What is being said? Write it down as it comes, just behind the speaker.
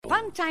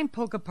Funtime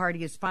Polka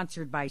Party is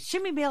sponsored by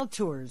Shimmy Bale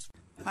Tours.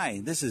 Hi,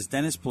 this is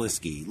Dennis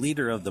Polisky,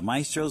 leader of the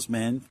Maestro's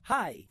Men.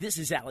 Hi, this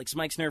is Alex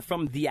Meixner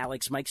from the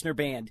Alex Meixner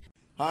Band.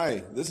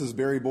 Hi, this is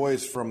Barry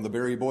Boyce from the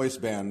Barry Boyce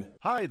Band.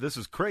 Hi, this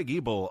is Craig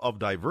Ebel of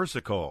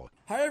Diversico.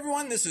 Hi,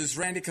 everyone. This is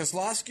Randy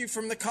Kozlowski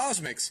from the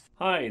Cosmics.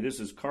 Hi, this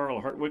is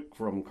Carl Hartwick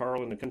from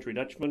Carl and the Country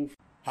Dutchman.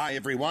 Hi,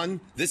 everyone.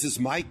 This is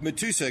Mike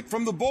Matusek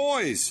from The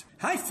Boys.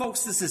 Hi,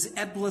 folks. This is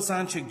Ed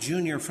Blazonczyk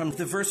Jr. from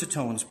the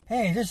Versatones.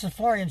 Hey, this is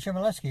Florian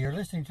Chmielewski. You're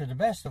listening to the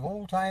best of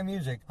old-time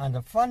music on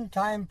the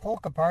Funtime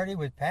Polka Party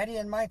with Patty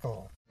and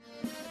Michael.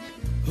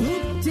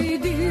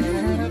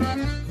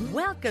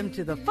 Welcome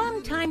to the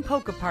Funtime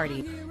Polka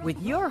Party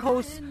with your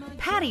hosts,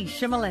 Patty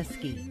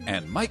Chmielewski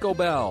and Michael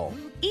Bell.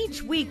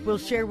 Each week we'll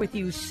share with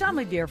you some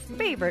of your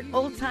favorite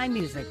old-time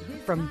music,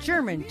 from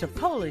German to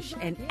Polish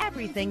and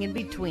everything in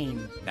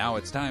between. Now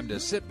it's time to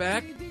sit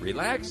back,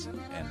 relax,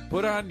 and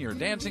put on your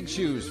dancing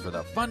shoes for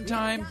the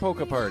Funtime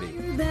Polka Party.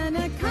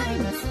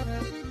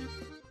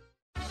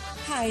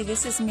 Hi,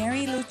 this is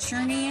Mary Lou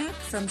Cherniak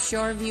from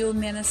Shoreview,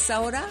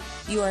 Minnesota.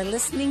 You are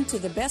listening to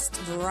the best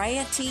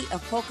variety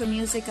of polka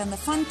music on the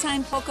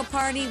Funtime Polka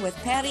Party with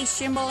Patty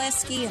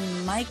Chmielewski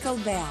and Michael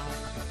Bell.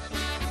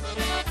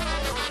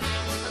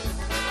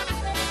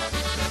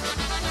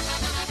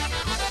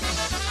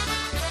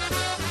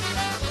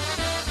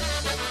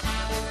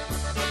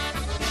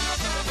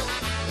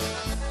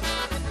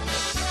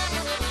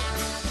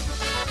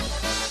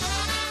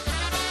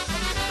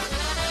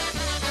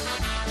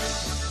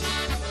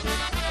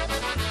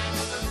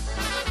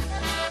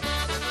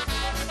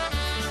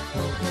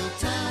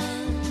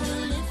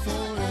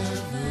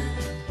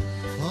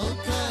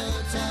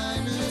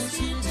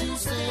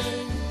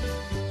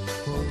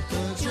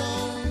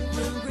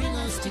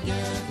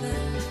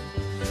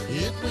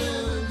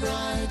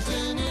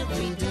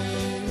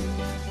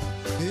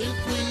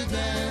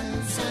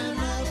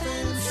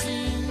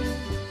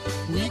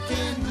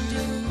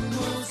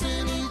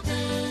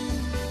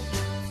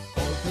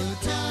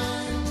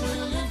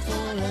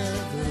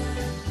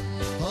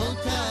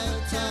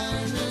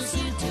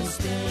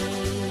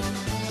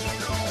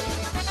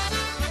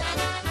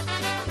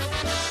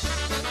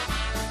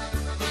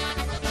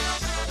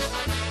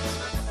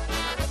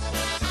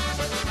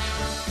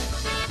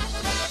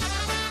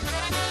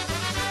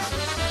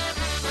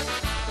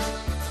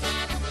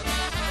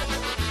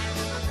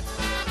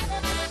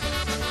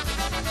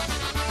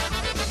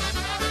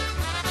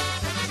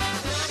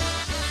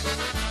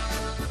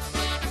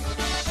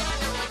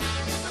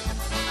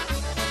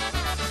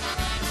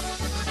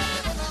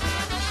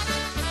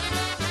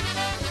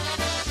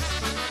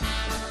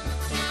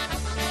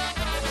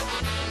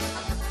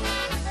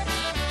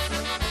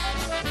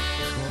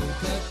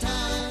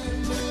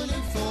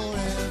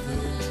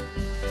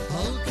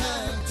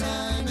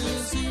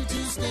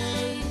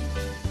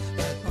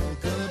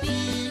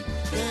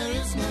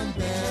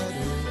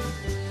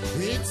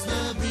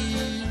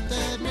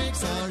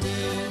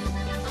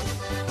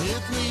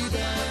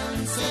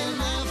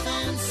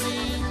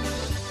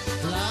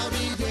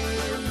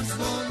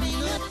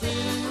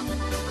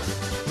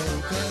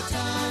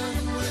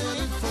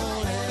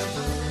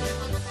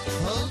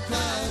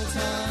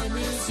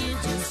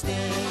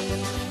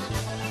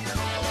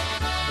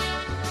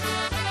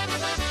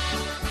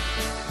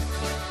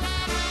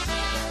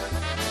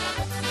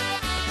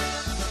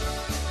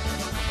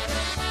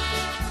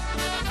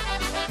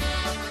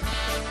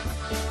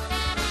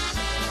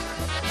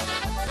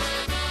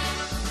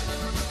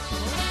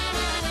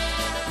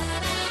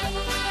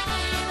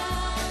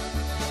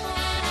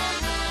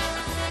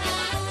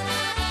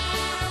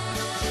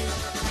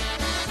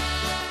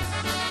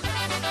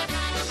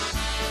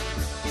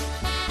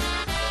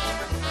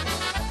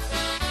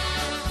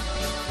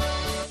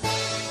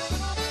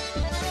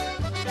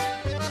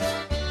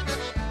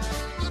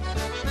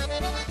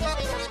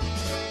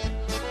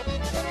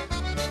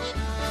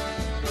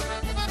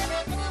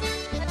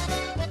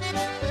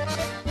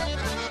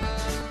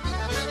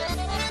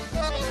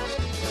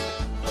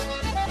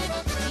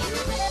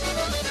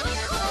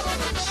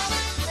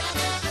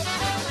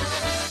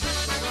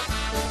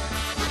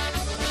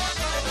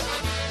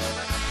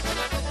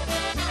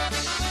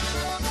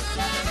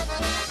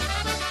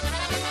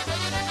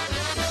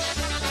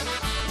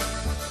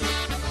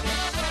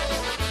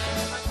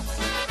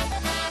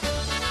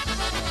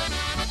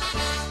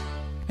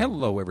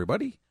 Hello,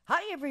 everybody.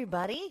 Hi,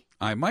 everybody.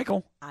 I'm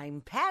Michael.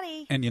 I'm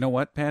Patty. And you know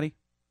what, Patty?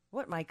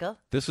 What, Michael?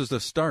 This is the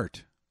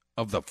start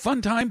of the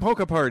Funtime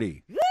Polka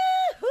Party.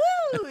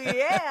 Woo-hoo!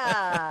 Yeah!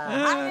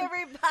 Hi,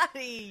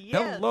 everybody.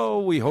 Yes. Hello.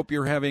 We hope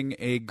you're having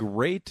a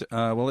great,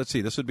 let's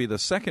see. This would be the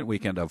second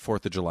weekend of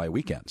 4th of July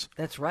weekends.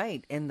 That's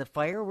right. And the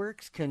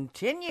fireworks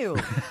continue.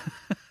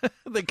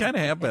 They kind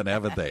of have been,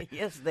 haven't they?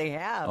 Yes, they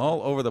have.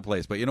 All over the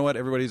place. But you know what?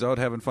 Everybody's out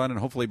having fun and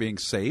hopefully being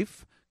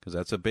safe, because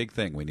that's a big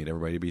thing. We need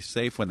everybody to be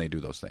safe when they do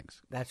those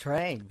things. That's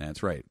right.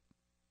 That's right.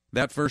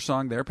 That first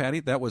song there, Patty,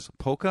 that was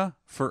Polka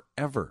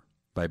Forever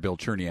by Bill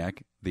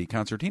Cherniak, the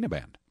Concertina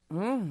Band.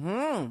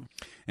 Mm-hmm.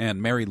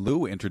 And Mary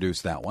Lou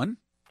introduced that one.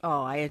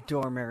 Oh, I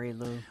adore Mary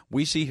Lou.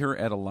 We see her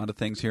at a lot of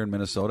things here in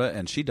Minnesota,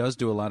 and she does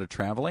do a lot of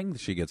traveling.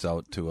 She gets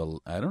out to,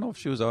 I don't know if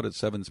she was out at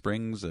Seven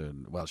Springs.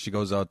 She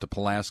goes out to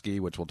Pulaski,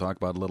 which we'll talk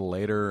about a little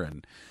later,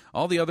 and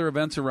all the other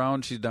events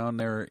around. She's down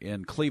there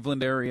in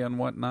Cleveland area and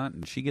whatnot,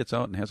 and she gets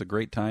out and has a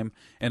great time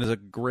and is a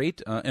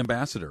great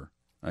ambassador,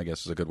 I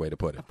guess is a good way to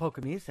put it. Of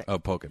polka music.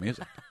 Of polka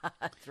music.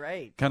 That's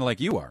right. Kind of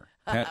like you are,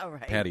 Right.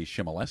 Patty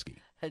Shimoleski.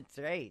 That's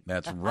right.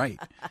 That's right.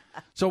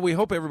 So we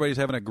hope everybody's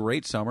having a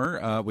great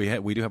summer. We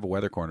do have a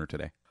weather corner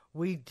today.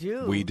 We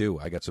do. We do.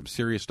 I got some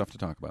serious stuff to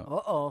talk about.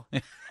 Uh-oh.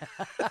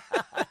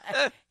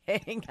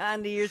 Hang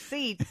on to your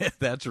seat.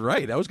 That's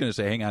right. I was going to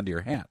say hang on to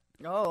your hat.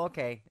 Oh,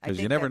 okay. Because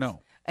you never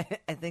know.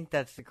 I think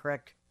that's the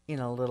correct,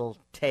 little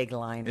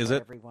tagline, Is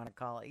whatever it? you want to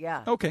call it.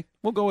 Yeah. Okay.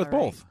 We'll go with All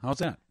both. right. How's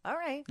that? All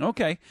right.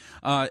 Okay.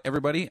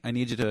 Everybody, I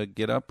need you to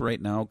get up right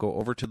now, go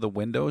over to the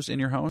windows in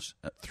your house,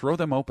 throw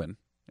them open,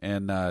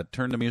 and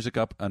turn the music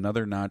up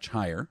another notch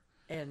higher.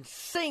 And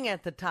sing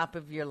at the top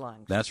of your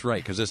lungs. That's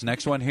right, because this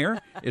next one here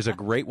is a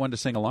great one to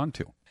sing along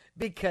to.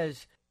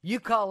 Because you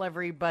call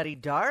everybody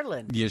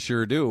darling. You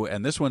sure do.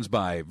 And this one's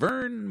by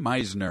Vern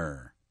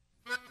Meisner.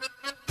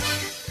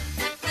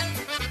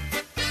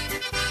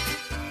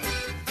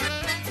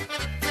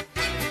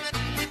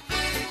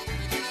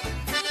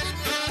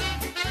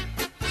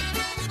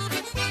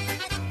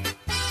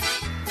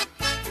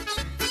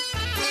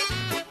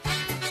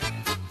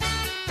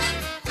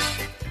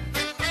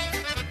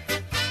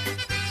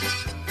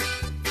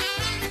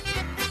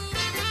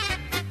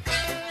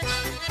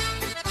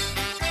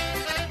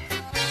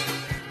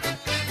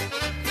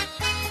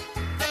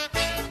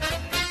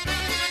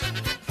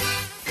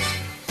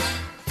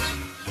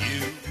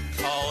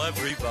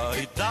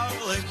 Everybody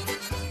darling,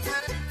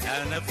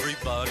 and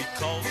everybody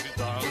calls you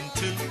darling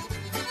too.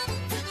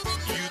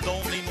 You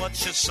don't mean what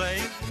you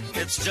say,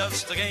 it's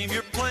just a game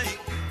you're playing,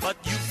 but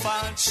you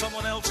find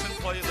someone else can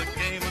play the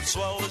game as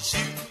well as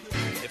you.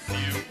 If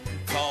you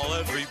call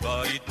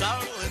everybody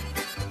darling,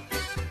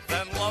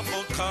 then love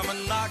will come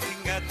a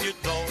knocking at your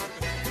door.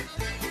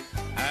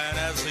 And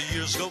as the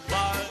years go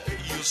by,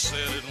 you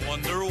sit and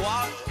wonder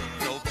why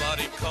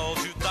nobody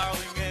calls you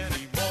darling anymore.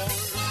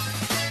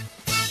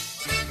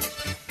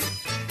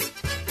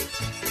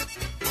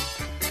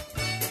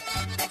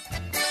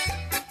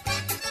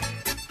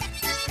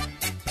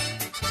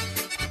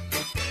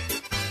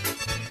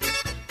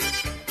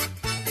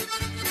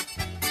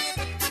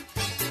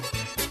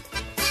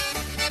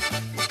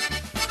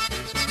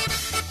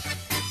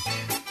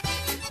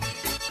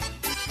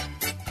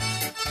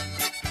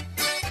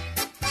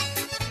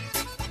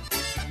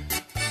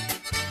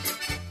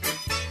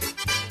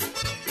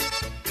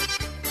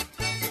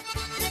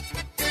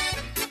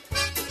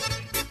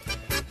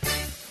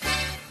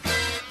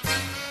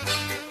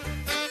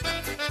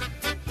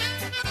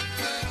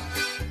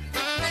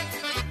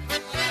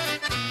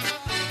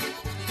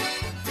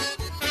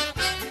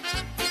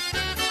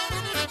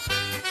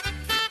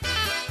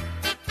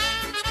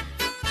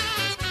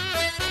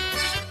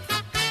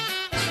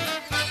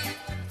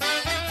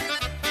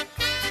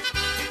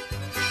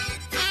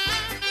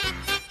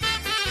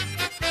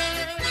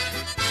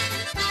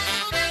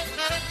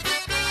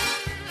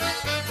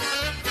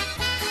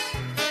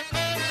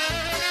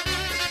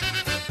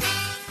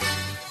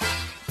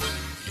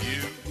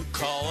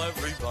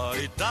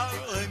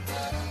 Darling,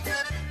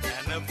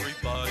 and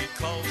everybody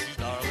calls you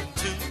darling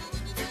too.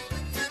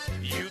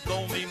 You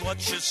don't mean what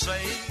you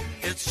say,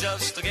 it's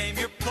just a game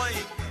you're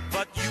playing,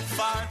 but you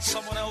find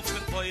someone else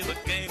can play the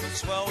game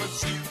as well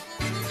as you.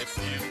 If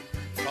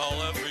you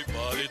call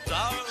everybody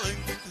darling,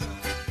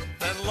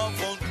 then love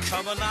won't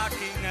come a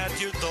knocking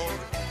at your door.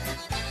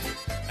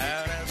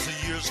 And as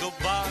the years go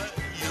by,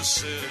 you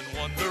sit and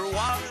wonder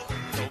why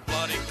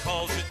nobody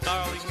calls you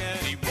darling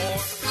anymore.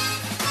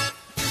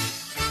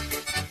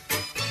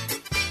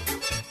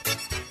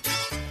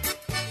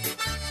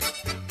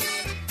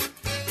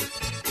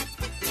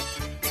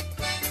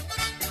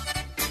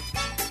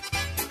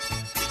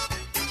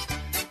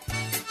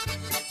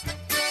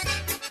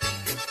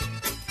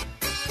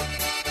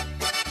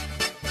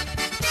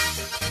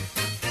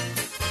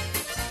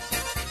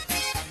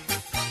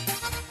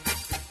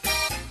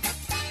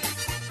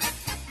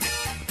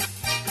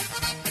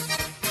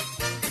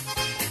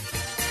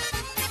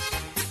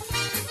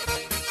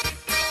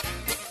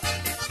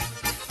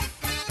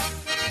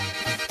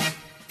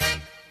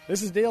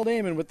 This is Dale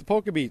Damon with the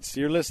Polka Beats.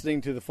 You're listening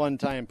to the Fun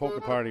Time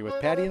Polka Party with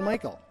Patty and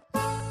Michael.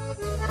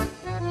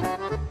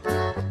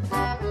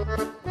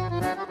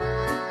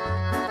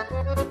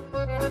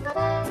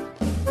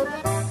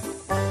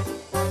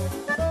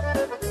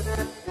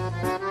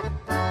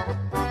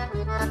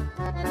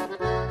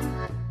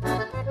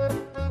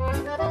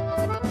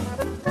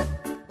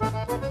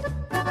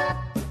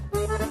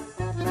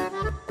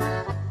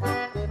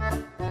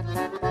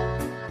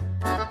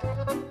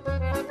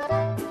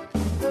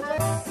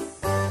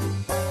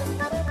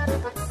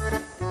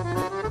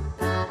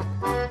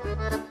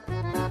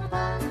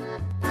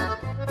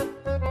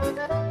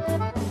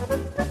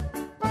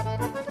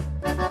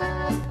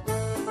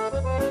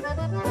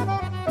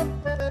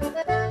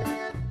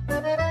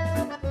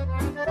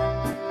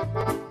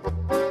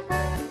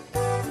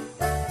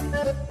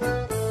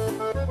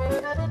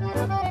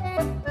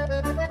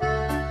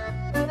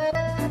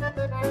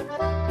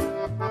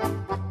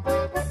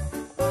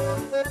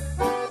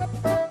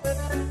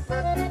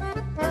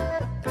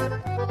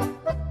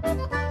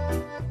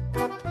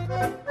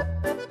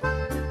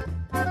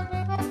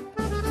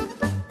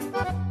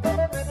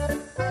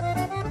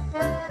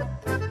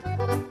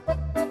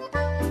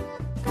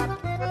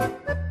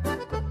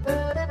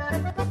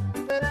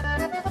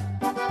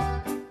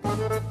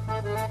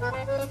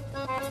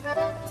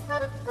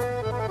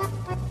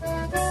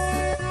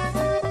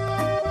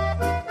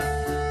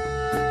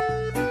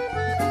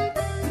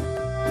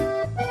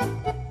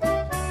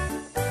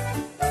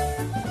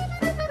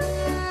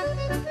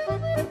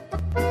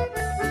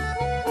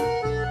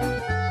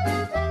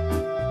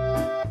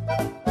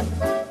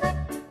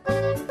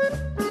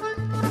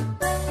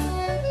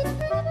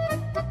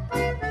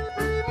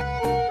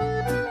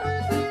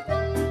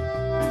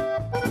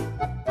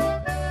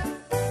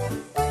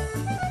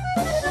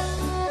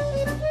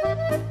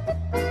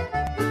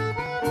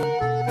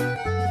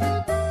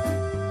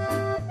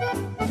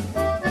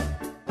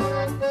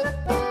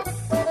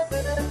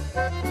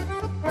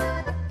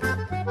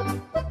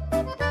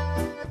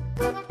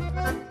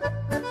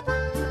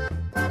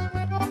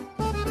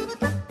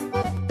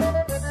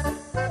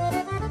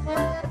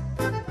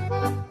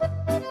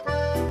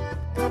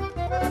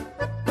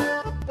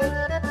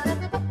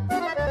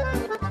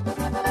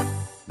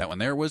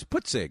 And there was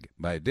Putzig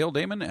by Dale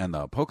Damon and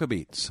the Polka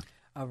Beats.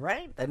 All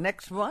right, the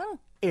next one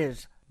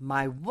is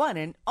My One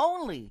and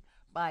Only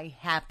by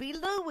Happy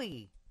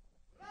Louie.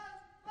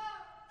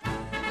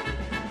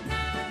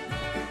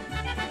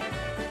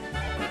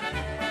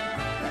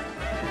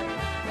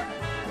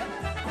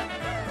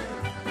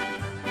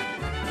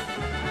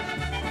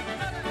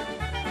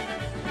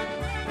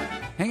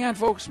 Hang on,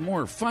 folks.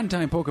 More Fun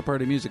Time Polka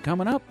Party music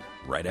coming up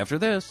right after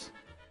this.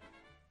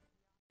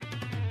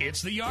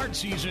 It's the yard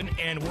season,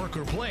 and work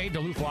or play,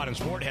 Duluth Lawn and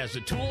Sport has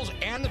the tools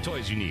and the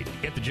toys you need.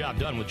 Get the job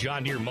done with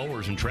John Deere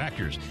mowers and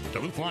tractors.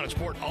 Duluth Lawn and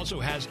Sport also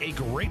has a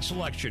great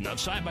selection of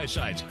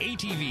side-by-sides,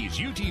 ATVs,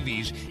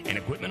 UTVs, and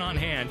equipment on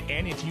hand.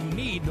 And if you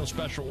need, no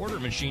special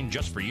order machine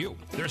just for you.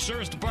 Their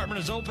service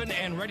department is open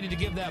and ready to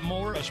give that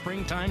mower a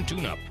springtime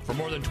tune-up. For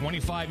more than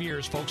 25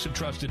 years, folks have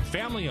trusted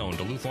family-owned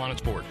Duluth Lawn and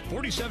Sport.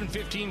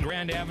 4715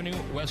 Grand Avenue,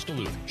 West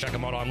Duluth. Check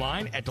them out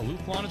online at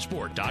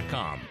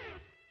DuluthLawnandSport.com.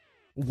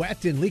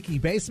 Wet and leaky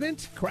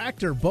basement,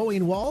 cracked or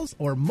bowing walls,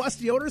 or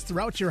musty odors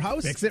throughout your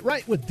house? Fix it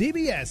right with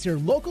DBS, your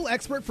local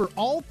expert for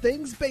all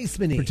things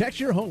basementing. Protect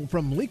your home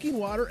from leaking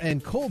water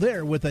and cold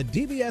air with a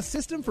DBS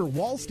system for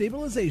wall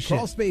stabilization,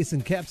 crawl space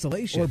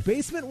encapsulation, or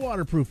basement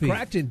waterproofing.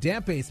 Cracked and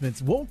damp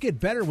basements won't get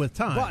better with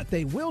time, but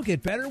they will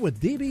get better with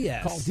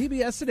DBS. Call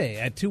DBS today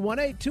at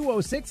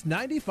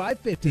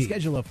 218-206-9550 to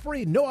schedule a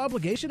free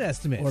no-obligation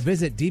estimate, or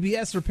visit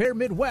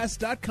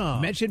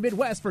dbsrepairmidwest.com. Mention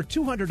Midwest for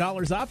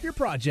 $200 off your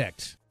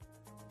project.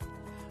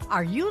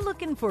 Are you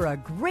looking for a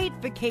great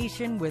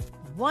vacation with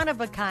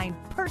one-of-a-kind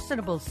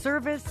personable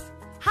service?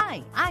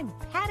 Hi, I'm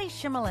Patty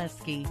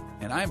Shimoleski.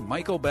 And I'm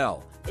Michael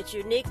Bell. It's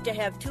unique to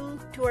have two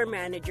tour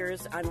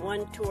managers on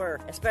one tour,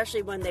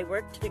 especially when they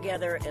work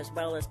together as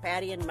well as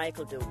Patty and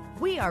Michael do.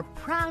 We are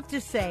proud to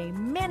say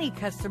many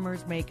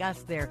customers make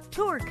us their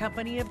tour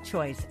company of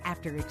choice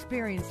after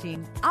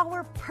experiencing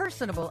our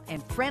personable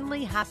and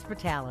friendly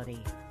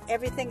hospitality.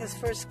 Everything is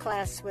first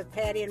class with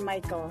Patty and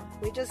Michael.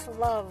 We just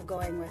love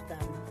going with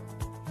them.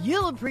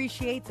 You'll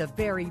appreciate the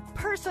very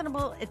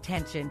personable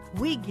attention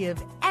we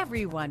give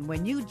everyone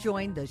when you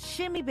join the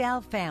Shimmy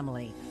Bell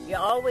family. You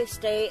always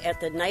stay at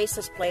the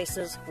nicest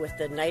places with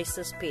the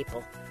nicest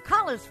people.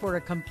 Call us for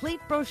a complete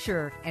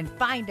brochure and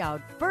find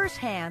out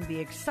firsthand the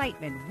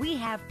excitement we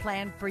have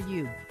planned for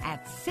you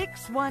at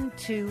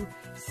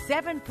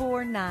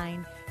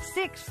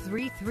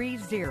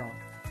 612-749-6330.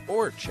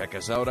 Or check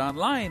us out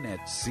online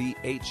at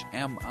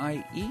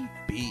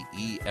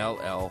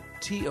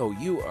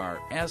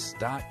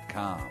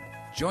CHMIEBELLTOURS.com.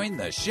 Join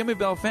the Shimmy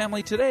Bell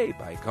family today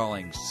by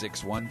calling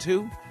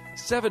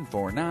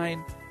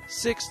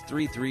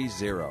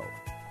 612-749-6330.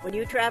 When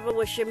you travel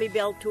with Shimmy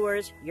Bell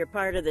Tours, you're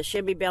part of the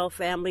Shimmy Bell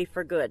family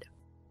for good.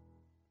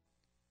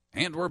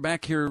 And we're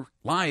back here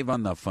live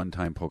on the Fun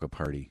Time Polka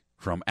Party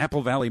from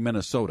Apple Valley,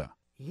 Minnesota.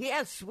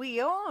 Yes,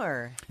 we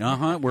are.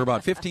 We're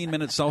about 15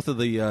 minutes south of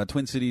the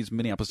Twin Cities,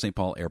 Minneapolis-St.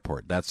 Paul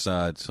airport. That's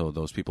so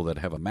those people that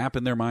have a map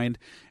in their mind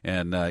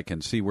and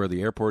can see where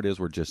the airport is,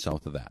 we're just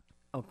south of that.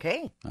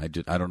 Okay. I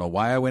don't know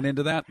why I went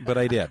into that, but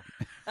I did.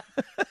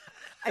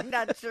 I'm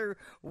not sure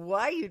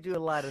why you do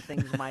a lot of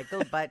things,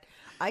 Michael, but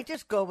I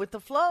just go with the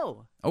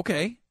flow.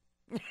 Okay.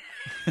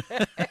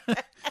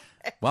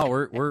 Well,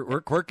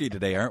 we're quirky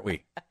today, aren't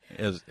we?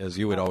 As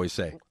you would always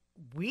say.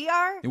 We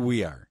are?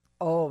 We are.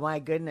 Oh my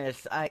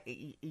goodness!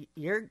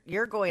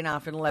 You're going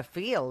off in left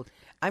field.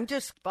 I'm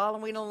just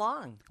following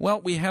along.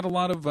 Well, we had a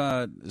lot of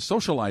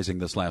socializing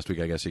this last week,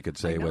 I guess you could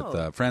say,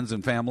 with friends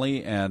and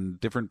family and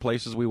different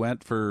places we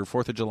went for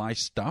 4th of July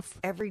stuff.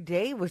 Every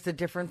day was a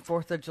different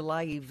 4th of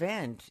July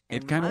event.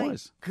 It kind of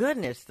was.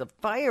 Goodness, the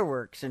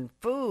fireworks and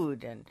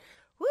food and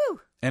woo!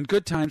 And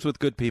good times with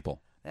good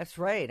people. That's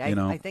right.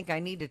 I think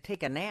I need to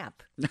take a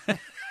nap.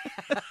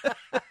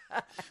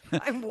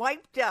 I'm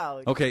wiped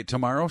out. Okay,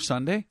 tomorrow,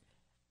 Sunday?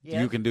 Yes.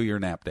 You can do your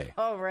nap day.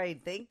 All right,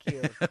 thank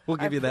you. We'll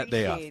give you that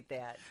day off. I appreciate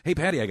that. Hey,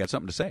 Patty, I got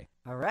something to say.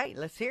 All right,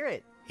 let's hear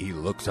it. He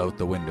looks out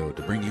the window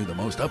to bring you the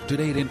most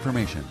up-to-date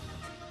information.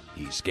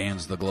 He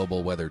scans the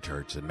global weather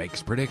charts and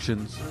makes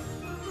predictions.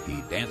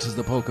 He dances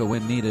the polka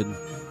when needed.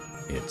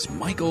 It's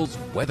Michael's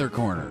Weather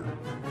Corner.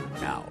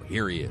 Now,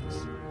 here he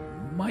is.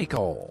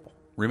 Michael.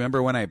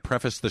 Remember when I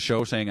prefaced the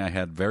show saying I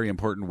had very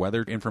important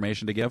weather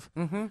information to give?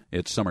 Mm-hmm.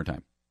 It's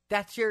summertime.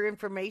 That's your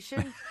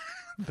information?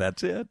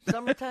 That's it.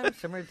 Summertime.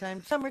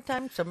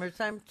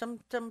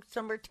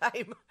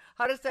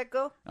 How does that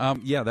go?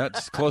 Yeah,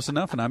 that's close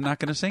enough, and I'm not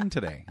going to sing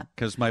today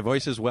because my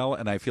voice is well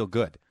and I feel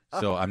good.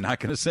 So I'm not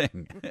going to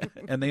sing.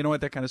 And you know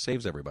what? That kind of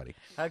saves everybody.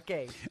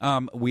 Okay.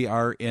 We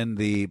are in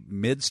the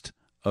midst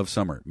of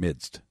summer.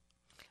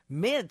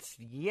 Midst,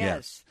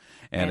 yes.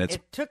 And it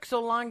took so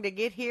long to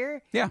get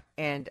here. Yeah.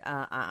 And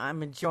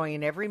I'm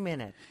enjoying every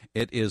minute.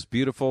 It is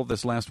beautiful.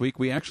 This last week,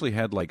 we actually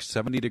had like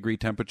 70-degree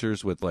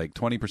temperatures with like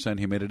 20%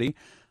 humidity.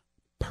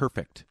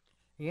 Perfect.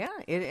 Yeah,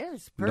 it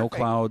is perfect. No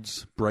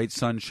clouds, bright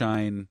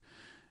sunshine,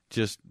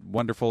 just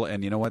wonderful.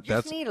 And you know what?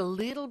 Just need a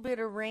little bit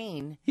of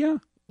rain. Yeah.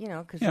 You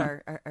know,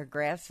 because our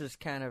grass is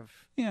kind of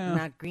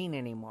not green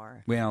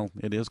anymore. Well,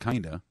 it is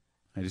kind of.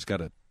 I just got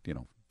to,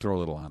 throw a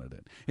little on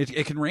it.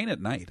 It can rain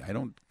at night. I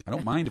don't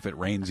mind if it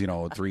rains,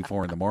 3,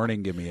 4 in the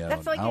morning. Give me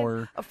That's an like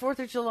hour. a 4th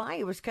of July.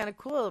 It was kind of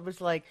cool. It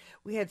was like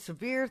we had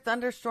severe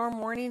thunderstorm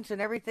warnings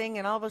and everything,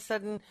 and all of a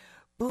sudden,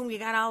 boom, you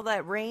got all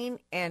that rain,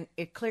 and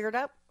it cleared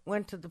up,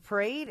 went to the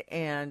parade,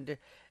 and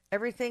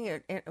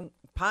everything, and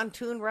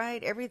pontoon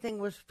ride, everything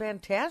was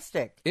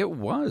fantastic. It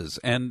was.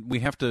 And we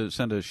have to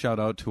send a shout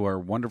out to our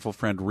wonderful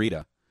friend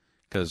Rita,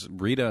 because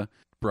Rita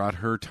brought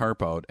her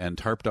tarp out and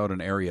tarped out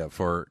an area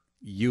for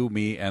you,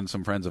 me, and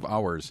some friends of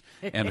ours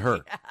and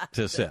her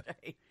to sit.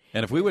 Right.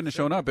 And if we wouldn't have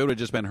shown up, it would have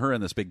just been her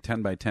in this big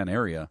 10 by 10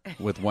 area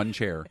with one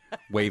chair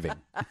waving.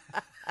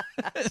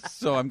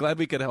 So I'm glad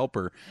we could help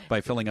her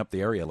by filling up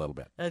the area a little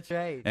bit. That's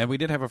right. And we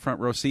did have a front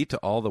row seat to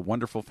all the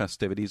wonderful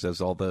festivities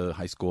as all the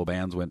high school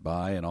bands went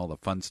by and all the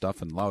fun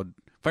stuff and loud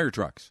fire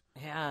trucks.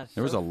 Yeah.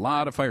 There was a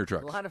lot of fire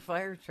trucks. A lot of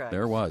fire trucks.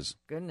 There was.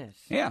 Goodness.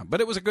 Yeah,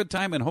 but it was a good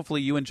time, and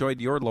hopefully you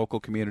enjoyed your local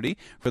community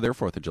for their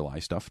 4th of July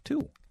stuff,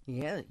 too.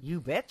 Yeah, you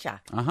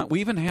betcha. We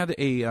even had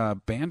a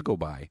band go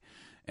by,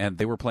 and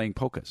they were playing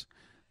polkas.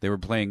 They were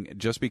playing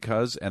Just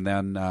Because, and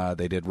then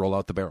they did Roll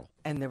Out the Barrel.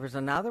 And there was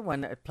another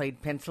one that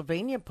played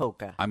Pennsylvania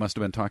polka. I must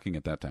have been talking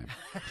at that time.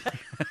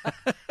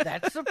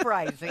 That's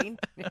surprising.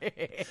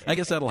 I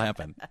guess that'll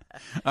happen.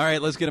 All right,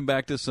 let's get them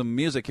back to some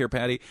music here,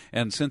 Patty.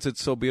 And since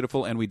it's so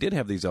beautiful, and we did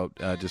have these out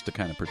just to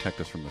kind of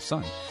protect us from the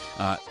sun,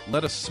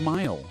 Let a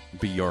Smile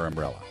Be Your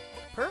Umbrella.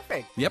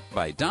 Perfect. Yep,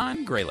 by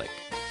Don Graylick.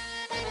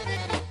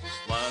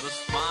 Let a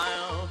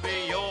smile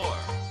be your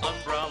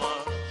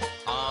umbrella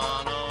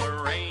on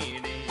a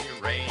rainy,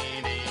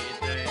 rainy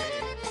day.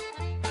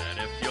 And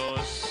if your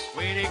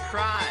sweetie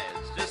cries,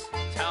 just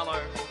tell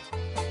her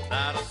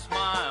that a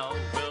smile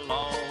will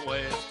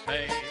always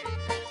pay.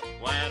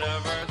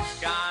 Whenever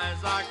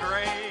skies are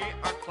gray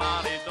or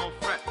cloudy, don't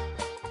fret.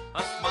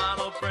 A smile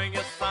will bring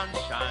you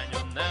sunshine,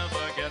 you'll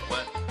never get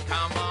wet.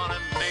 Come on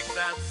and make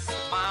that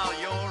smile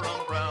your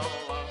umbrella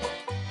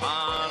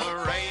on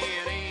a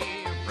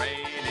rainy,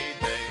 rainy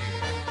day.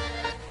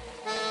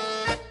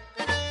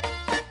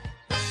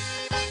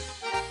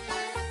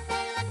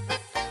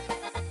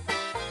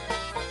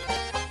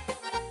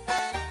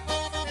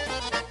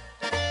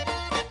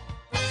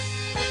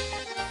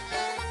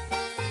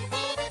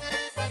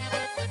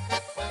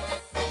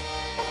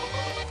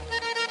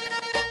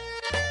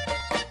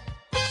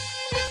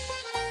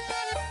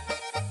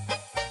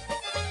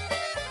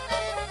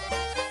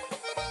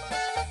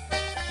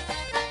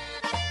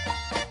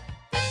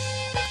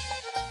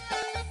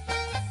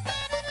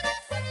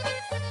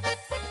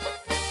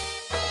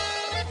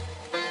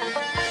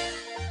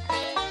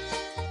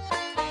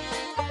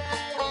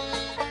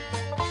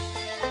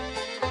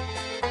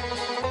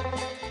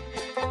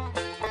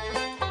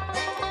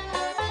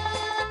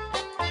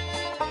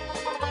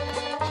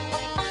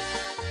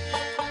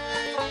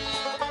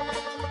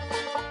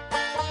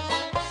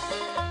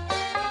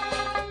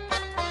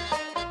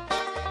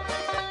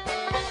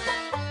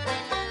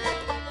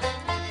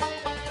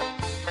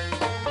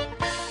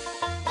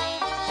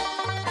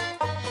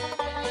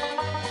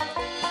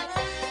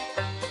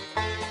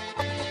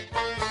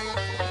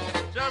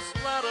 Just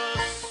let a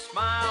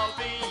smile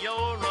be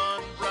your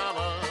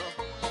umbrella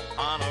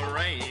on a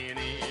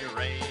rainy,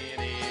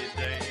 rainy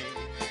day.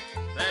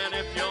 Then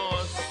if your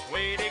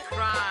sweetie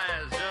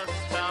cries,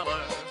 just tell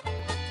her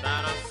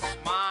that a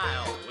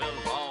smile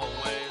will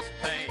always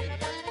pay.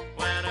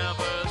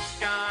 Whenever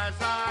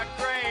skies are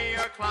gray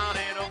or cloudy,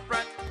 don't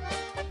fret.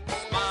 A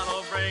smile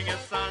will bring you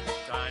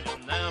sunshine,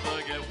 you'll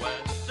never get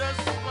wet.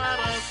 Just let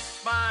a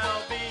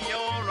smile be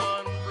your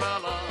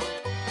umbrella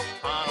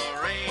on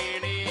a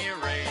rainy,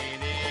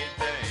 rainy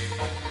day.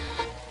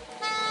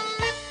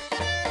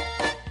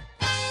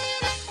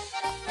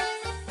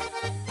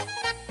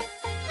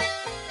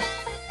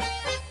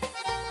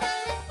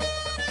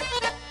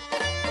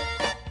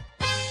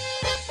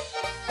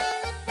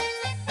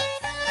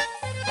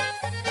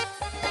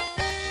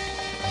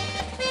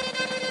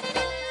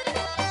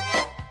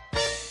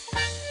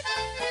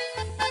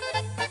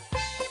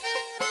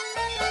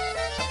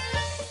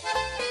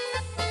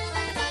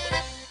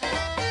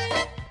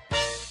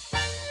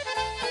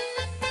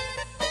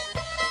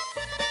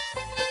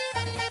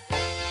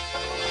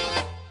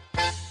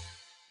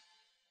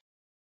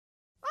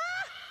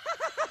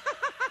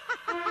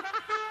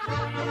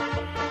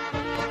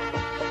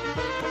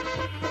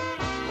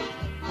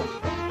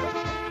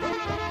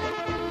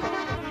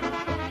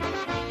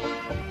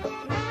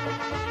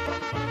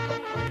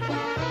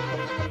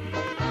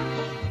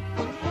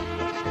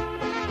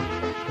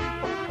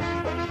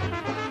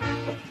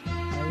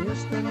 I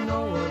used to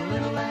know a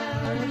little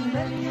lad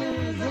many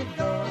years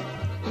ago.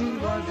 He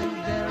wasn't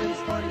very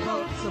sporty,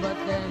 folks, but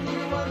then he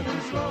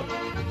wasn't slow.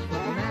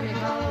 His mammy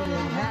called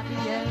him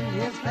happy and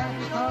his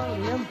pappy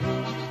called him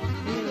fool.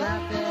 He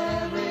laughed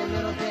at every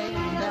little thing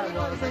that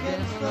was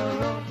against the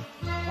rule.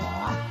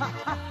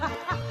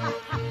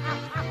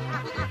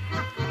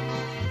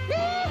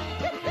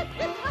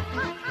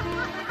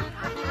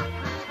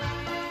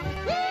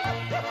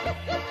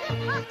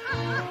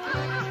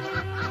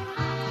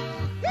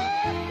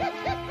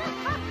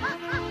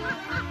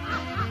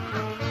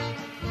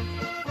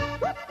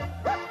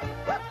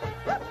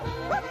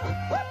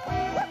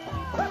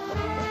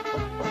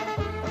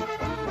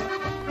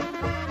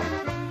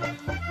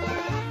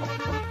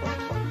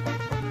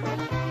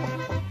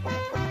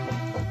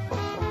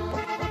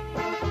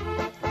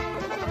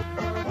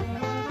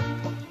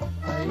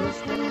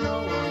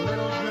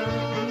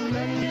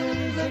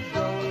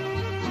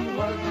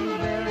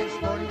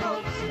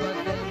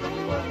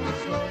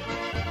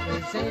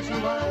 say she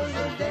was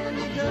a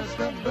dandy, just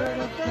a bird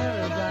of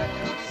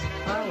paradise.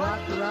 I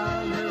walked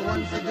around her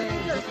once a day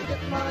just to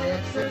get my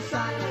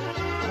exercise.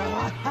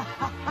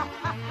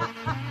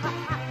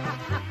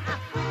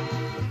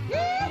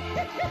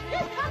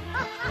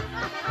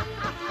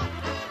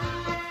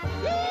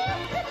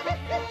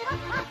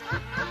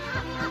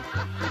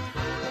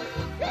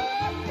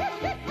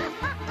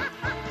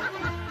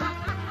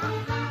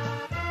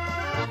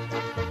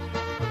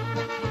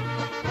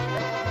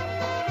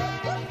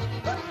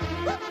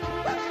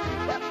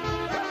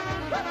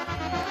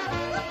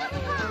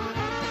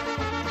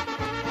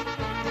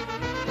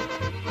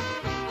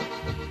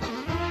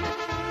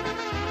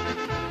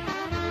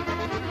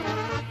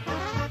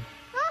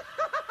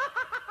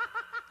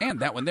 And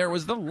that one there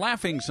was the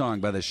Laughing Song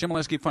by the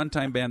Shimoleski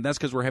Funtime Band. That's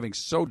because we're having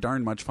so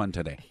darn much fun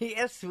today.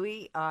 Yes,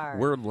 we are.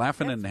 We're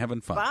laughing and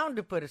having fun. Bound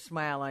to put a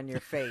smile on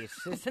your face,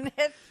 isn't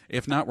it?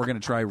 If not, we're going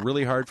to try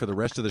really hard for the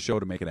rest of the show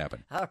to make it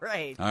happen. All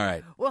right. All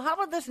right. Well, how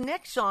about this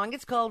next song?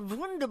 It's called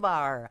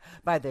Wunderbar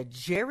by the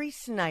Jerry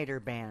Snyder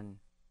Band.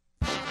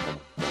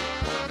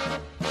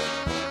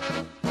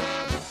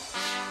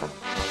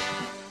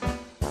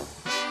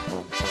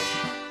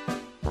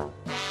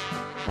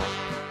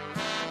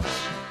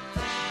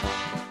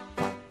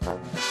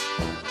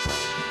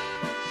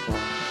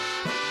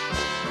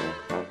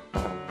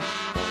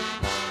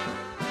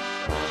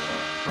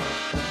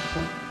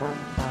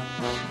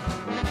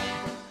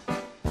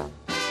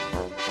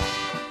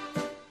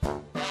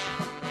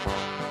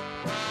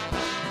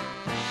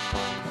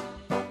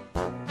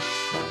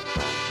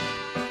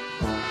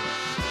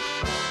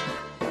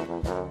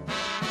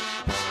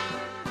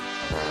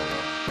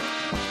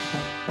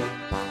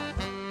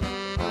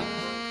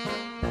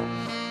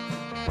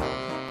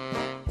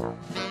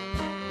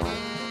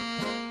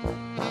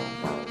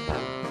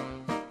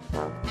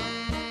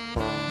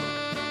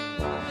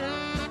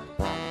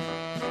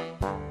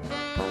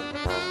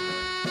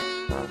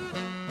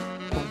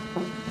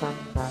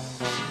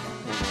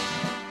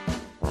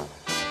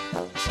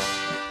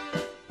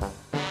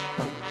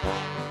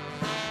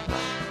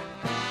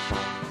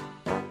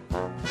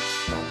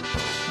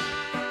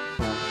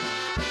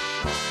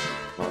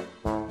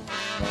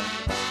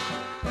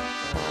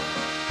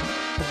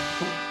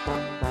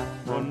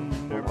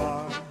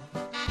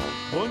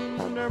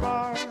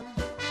 Wunderbar,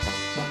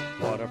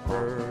 what a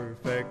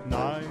perfect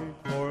night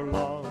for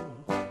love.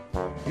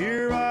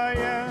 Here I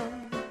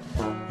am,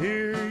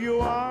 here you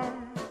are,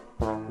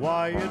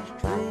 why it's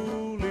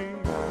truly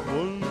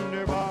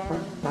wunderbar,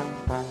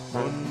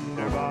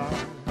 wunderbar,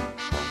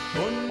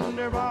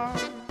 wunderbar.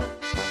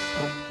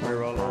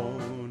 We're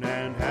alone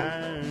and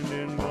hand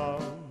in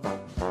glove,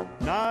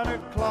 not a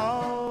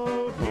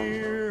cloud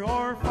near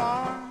or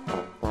far,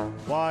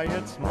 why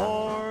it's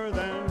more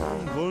than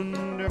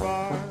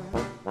wunderbar.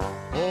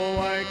 Oh,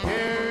 I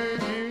care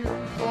dear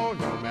for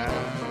you,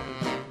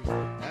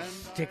 man.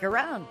 Stick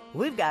around.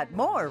 We've got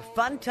more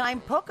Fun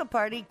Time Polka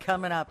Party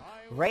coming up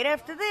right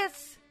after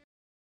this.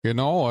 You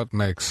know what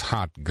makes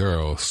hot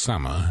girl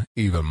summer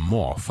even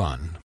more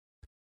fun?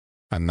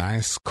 A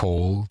nice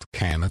cold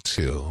can of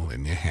chill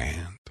in your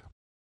hand.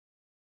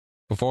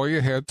 Before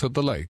you head to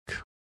the lake,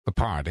 the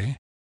party,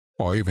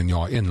 or even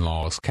your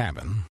in-laws'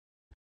 cabin,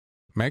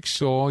 make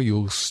sure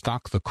you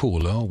stock the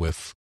cooler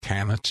with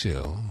can of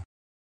chill.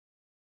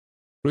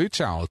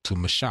 Reach out to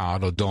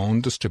Machado Doan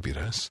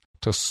Distributors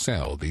to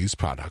sell these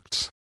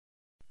products.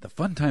 The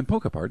Fun Time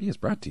Polka Party is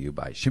brought to you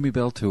by Shimmy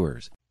Bell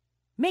Tours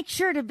Make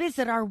sure to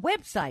visit our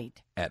website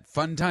at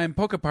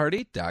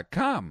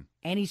funtimepolkaparty.com.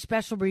 Any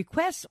special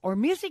requests or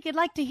music you'd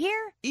like to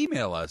hear?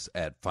 Email us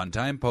at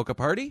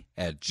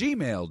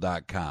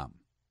funtimepolkaparty@gmail.com.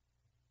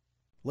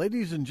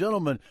 Ladies and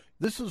gentlemen,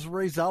 this is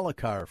Ray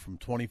Zalakar from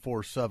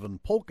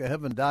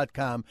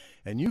 247polkaheaven.com,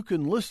 and you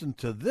can listen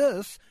to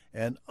this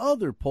and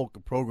other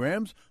polka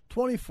programs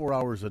 24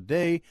 hours a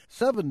day,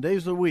 7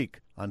 days a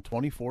week on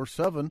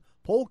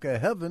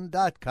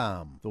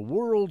 247polkaheaven.com, the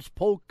world's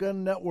polka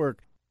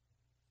network.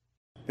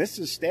 This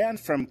is Stan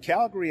from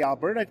Calgary,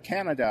 Alberta,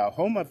 Canada,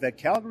 home of the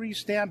Calgary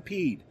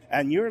Stampede,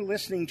 and you're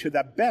listening to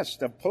the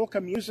best of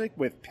polka music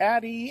with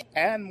Patty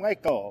and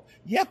Michael.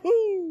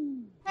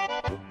 Yahoo!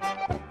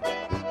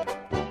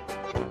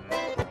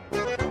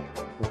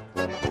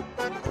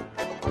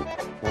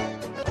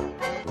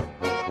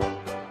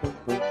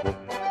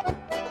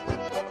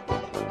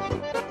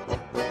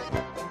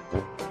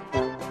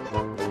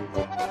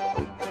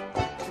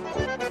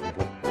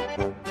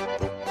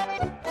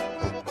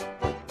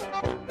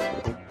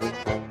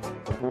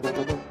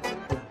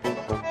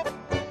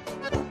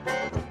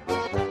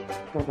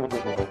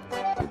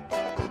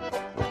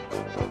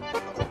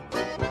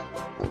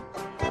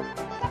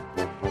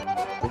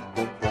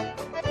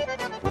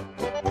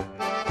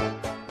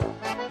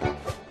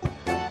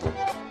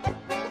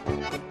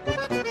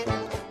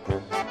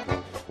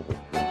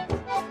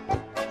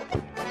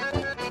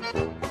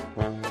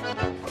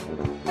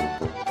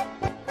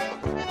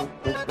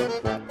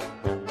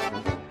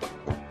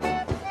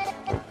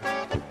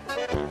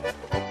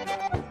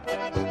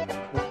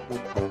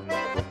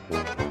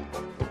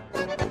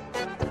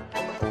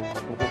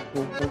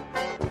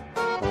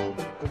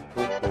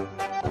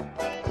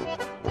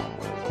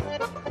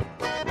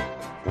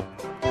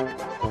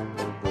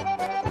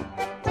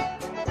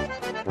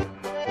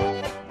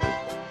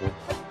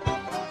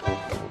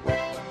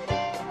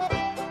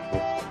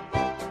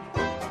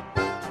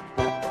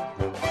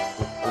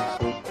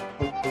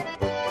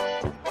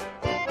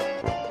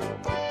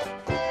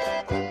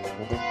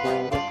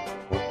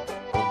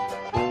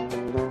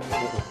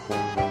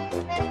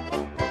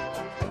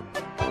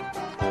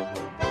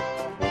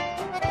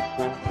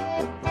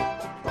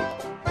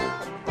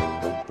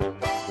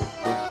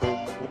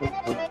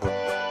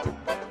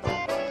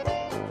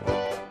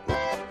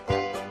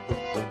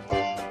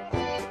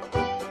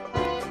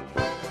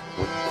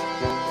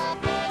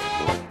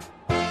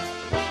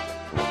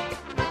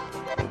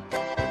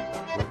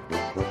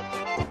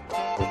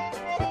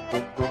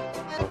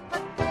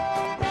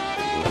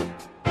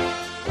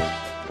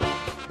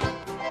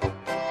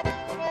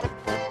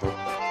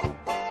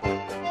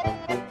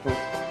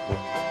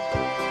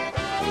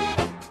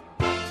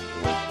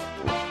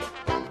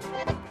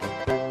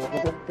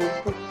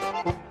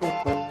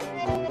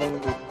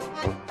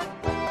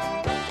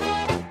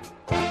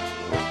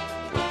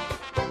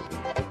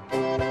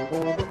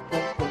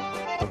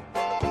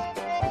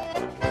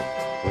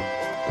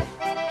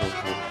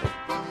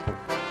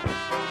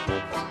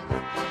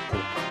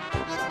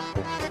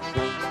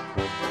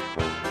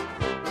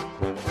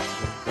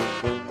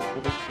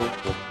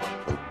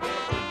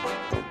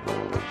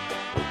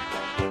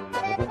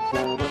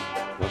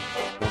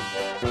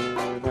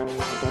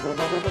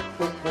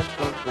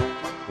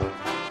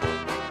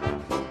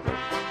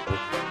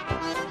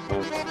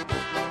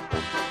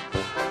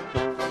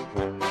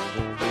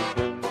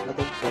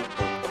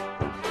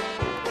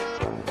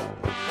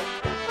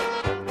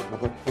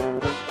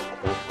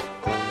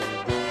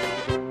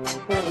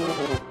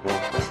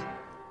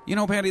 You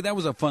know, Patty, that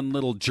was a fun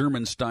little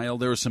German style.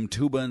 There was some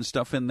tuba and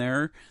stuff in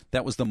there.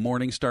 That was the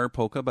Morning Star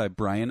Polka by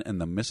Brian and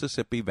the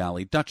Mississippi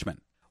Valley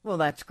Dutchmen. Well,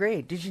 that's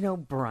great. Did you know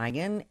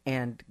Brian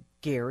and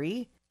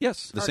Gary?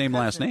 Yes, the same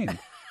last name.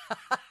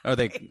 Are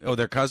they? Oh,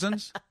 they're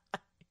cousins?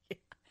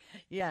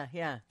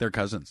 Yeah. They're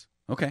cousins.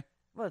 Okay.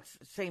 Well, it's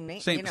the same name.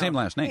 Same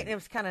last name. It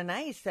was kind of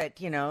nice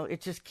that,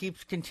 it just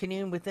keeps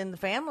continuing within the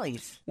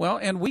families. Well,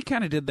 and we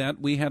kind of did that.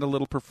 We had a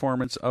little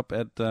performance up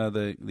at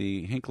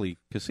the Hinckley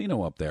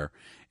Casino up there,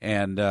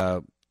 and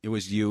it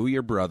was you,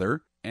 your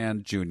brother,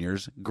 and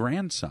Junior's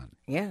grandson.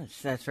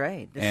 Yes, that's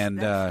right.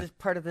 That's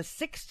part of the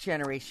 6th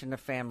generation of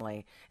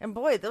family. And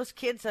boy, those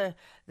kids, they're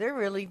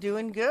really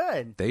doing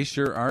good. They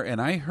sure are. And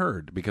I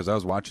heard, because I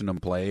was watching them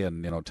play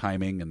and,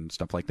 timing and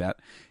stuff like that,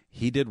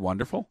 he did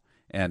wonderful.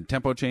 And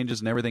tempo changes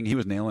and everything. He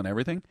was nailing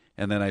everything.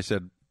 And then I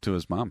said to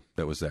his mom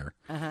that was there,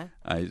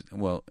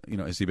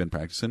 has he been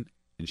practicing?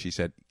 And she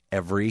said,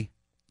 every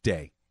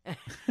day.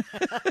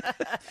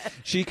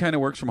 She kind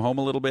of works from home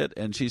a little bit.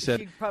 And she said,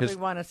 she'd probably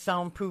want a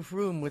soundproof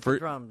room with the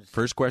drums.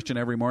 First question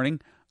every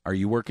morning, are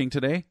you working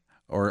today?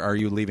 Or are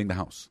you leaving the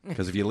house?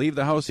 Because if you leave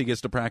the house, he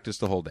gets to practice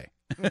the whole day.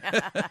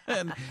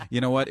 And you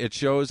know what? It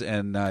shows,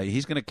 and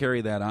he's going to carry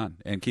that on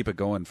and keep it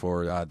going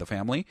for the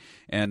family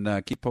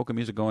and keep polka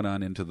music going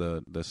on into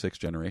the 6th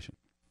generation.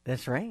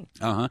 That's right.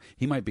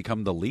 He might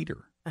become the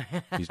leader.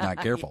 He's not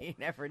careful. You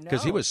never know.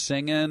 Because he was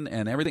singing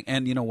and everything.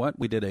 And you know what?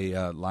 We did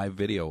a live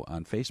video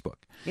on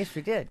Facebook. Yes,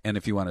 we did. And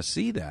if you want to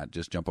see that,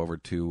 just jump over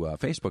to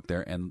Facebook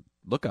there and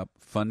look up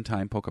Fun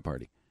Time Polka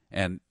Party.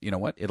 And you know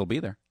what? It'll be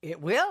there.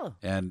 It will.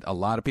 And a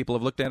lot of people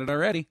have looked at it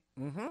already.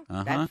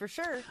 That's for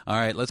sure. All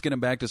right, let's get him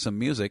back to some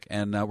music.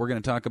 And we're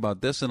going to talk about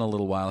this in a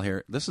little while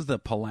here. This is the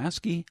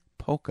Pulaski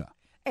Polka.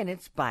 And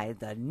it's by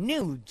the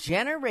New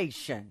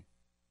Generation.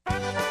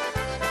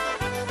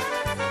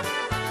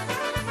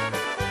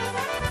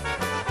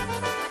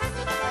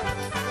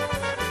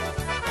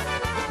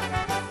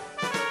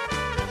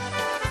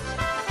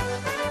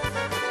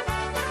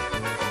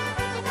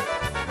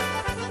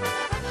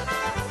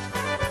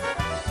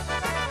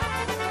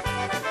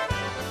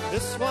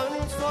 This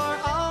one's for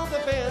all the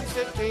bands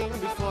that came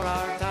before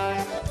our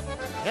time.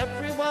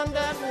 Everyone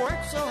that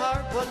worked so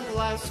hard put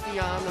Pulaski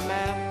on the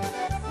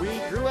map. We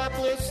grew up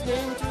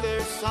listening to their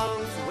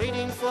songs,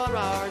 waiting for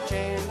our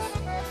chance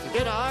to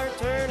get our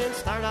turn and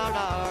start out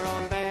our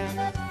own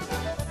band.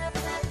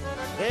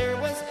 There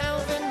was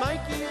Alvin,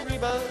 Mikey,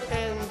 Reba,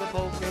 and the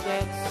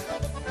Polkadettes,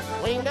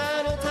 playing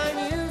that old-time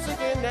music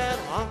in that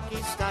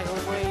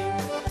honky-style way.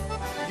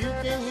 You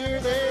can hear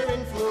their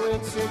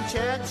influence in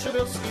Chad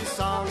Shabilsky's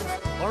songs,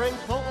 or in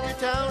Polka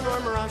Town or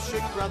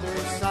Marashik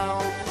Brothers'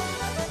 sound.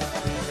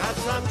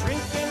 Because I'm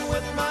drinking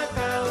with my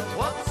pal,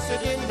 what's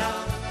it in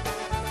now?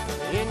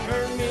 In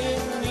her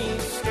mini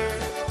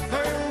skirt,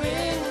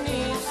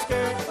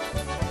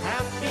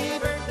 Happy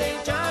birthday,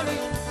 Johnny,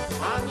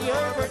 on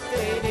your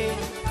birthday day.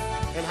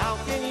 And how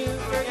can you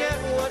forget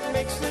what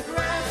makes the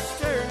grass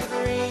turn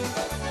green?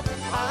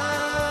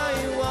 I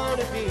want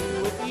to be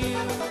with you.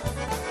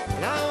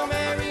 Now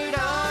married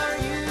are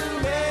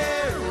you,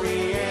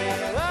 Mary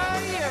Ann? Oh,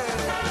 yeah.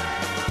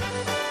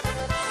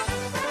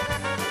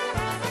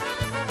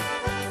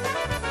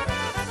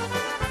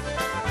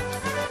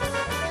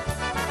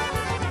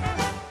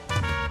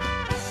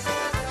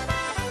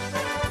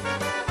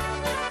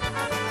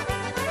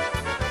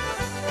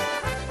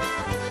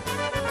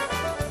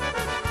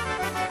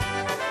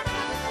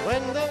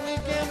 When the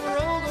weekend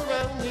rolled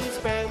around, these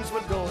bands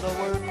would go to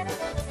work.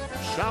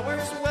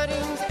 Showers,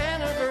 weddings,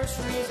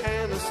 anniversaries,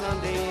 and the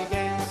Sunday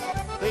games.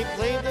 They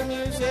played the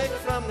music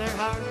from their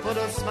heart, put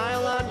a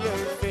smile on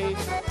your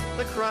face.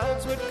 The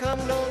crowds would come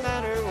no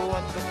matter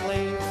what the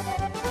place.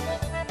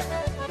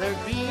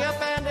 There'd be a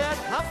band at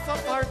Huffa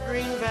Park,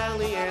 Green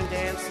Valley, and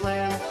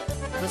Danceland.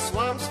 The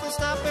Swamps, the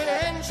Stop at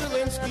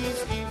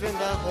Angelinski's, even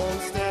the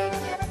Homestead.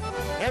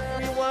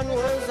 Everyone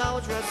was all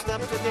dressed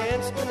up to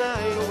dance the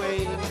night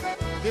away.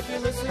 If you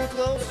listen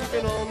close, you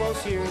can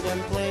almost hear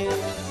them play.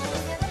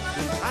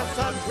 As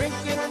I'm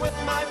drinking with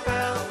my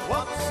pal,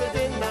 what's it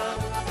in now?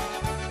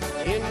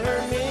 In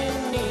her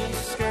mini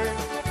skirt,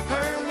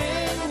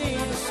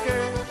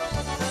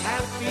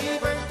 Happy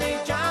birthday,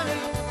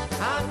 Johnny,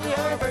 on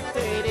your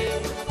birthday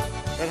day.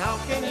 And how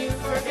can you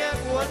forget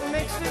what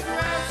makes the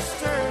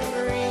grass turn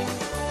green?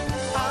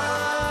 I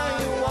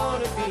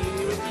want to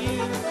be with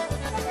you.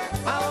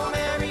 How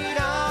married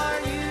are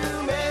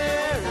you,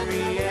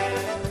 Mary Ann?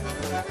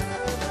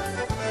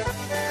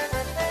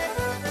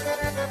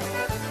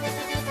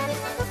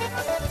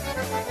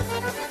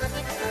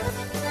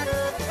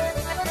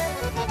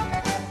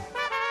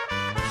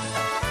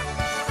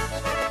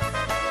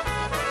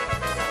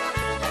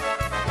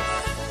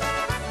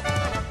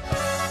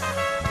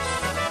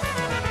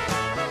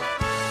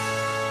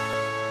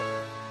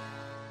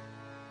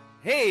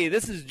 Hey,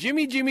 this is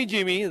Jimmy,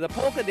 the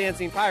polka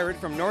dancing pirate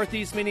from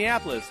Northeast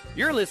Minneapolis.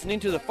 You're listening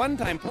to the Fun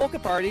Time Polka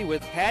Party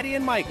with Patty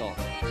and Michael.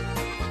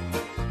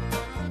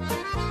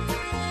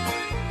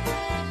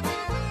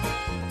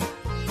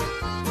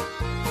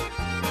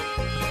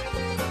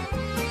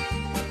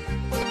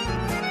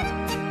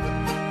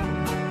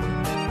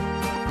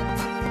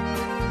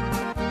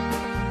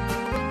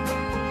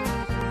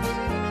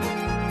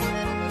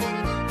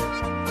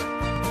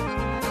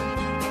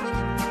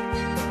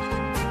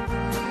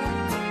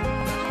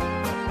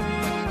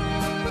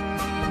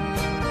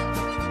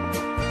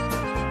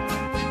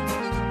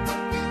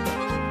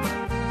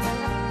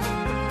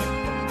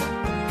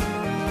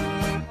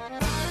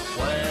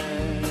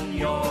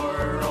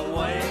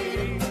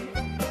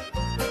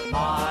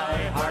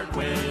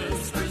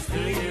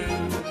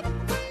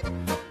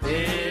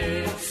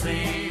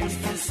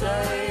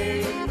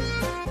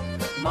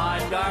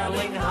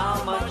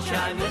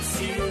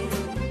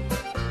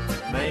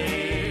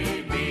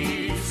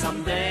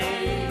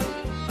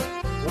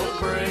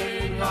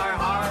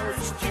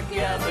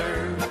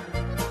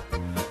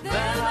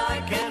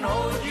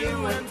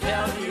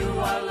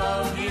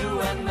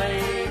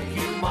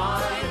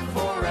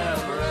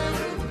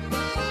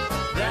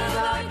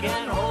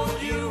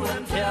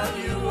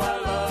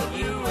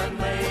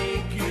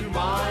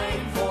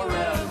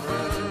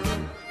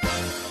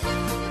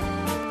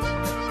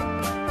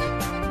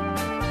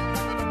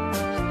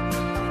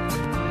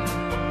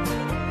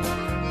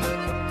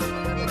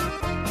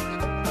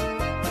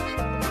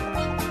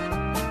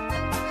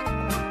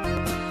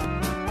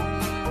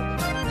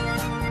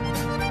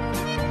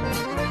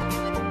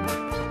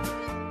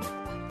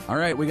 All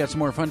right, we got some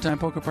more Fun Time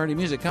Polka Party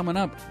music coming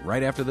up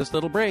right after this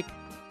little break.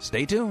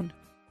 Stay tuned.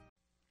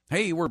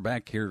 Hey, we're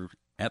back here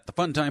at the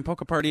Fun Time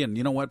Polka Party, and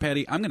you know what,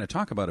 Patty? I'm going to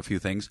talk about a few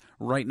things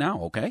right now,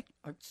 okay?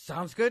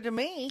 Sounds good to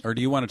me. Or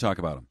do you want to talk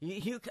about them?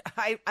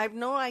 I have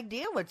no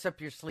idea what's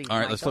up your sleeve, All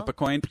right, Michael. let's flip a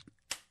coin.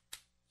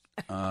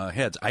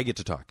 Heads. I get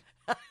to talk.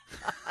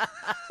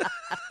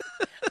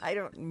 I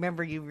don't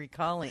remember you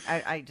recalling.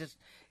 I just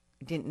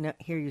didn't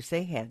hear you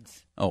say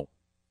heads. Oh,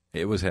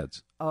 it was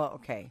heads. Oh,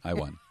 okay. I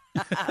won.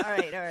 All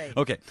right.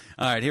 Okay.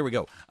 All right, here we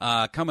go.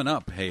 Coming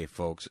up, hey,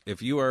 folks,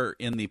 if you are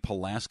in the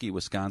Pulaski,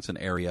 Wisconsin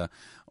area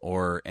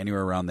or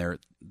anywhere around there,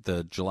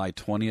 the July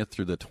 20th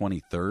through the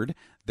 23rd,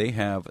 they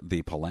have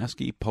the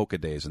Pulaski Polka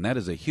Days, and that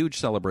is a huge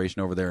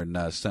celebration over there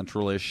in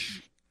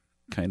central-ish,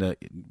 kind of,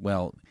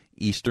 well,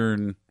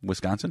 eastern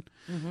Wisconsin.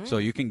 Mm-hmm. So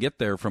you can get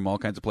there from all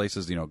kinds of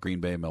places, you know, Green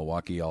Bay,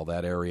 Milwaukee, all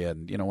that area.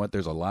 And you know what?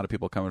 There's a lot of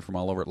people coming from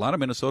all over. A lot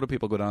of Minnesota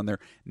people go down there.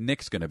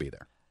 Nick's going to be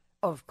there.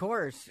 Of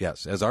course.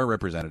 Yes, as our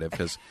representative,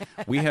 because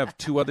we have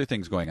two other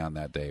things going on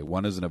that day.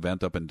 One is an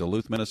event up in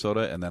Duluth,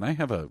 Minnesota, and then I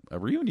have a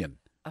reunion.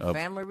 A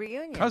family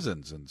reunion.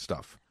 Cousins and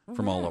stuff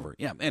from all over.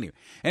 Yeah,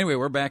 anyway,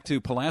 we're back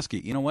to Pulaski.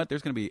 You know what?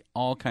 There's going to be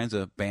all kinds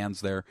of bands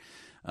there.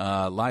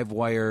 Live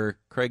Wire,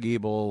 Craig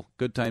Ebel,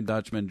 Good Time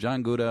Dutchman,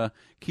 John Guda,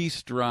 Keith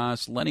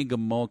Strauss, Lenny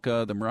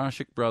Gomolka, the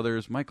Marashik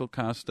Brothers, Michael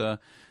Costa,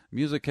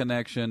 Music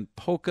Connection,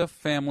 Polka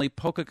Family,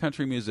 Polka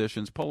Country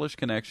Musicians, Polish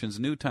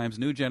Connections, New Times,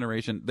 New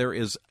Generation. There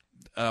is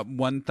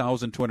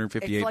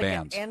 1,258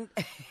 bands.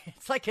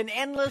 It's like an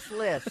endless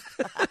list.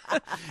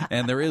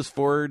 And there is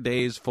 4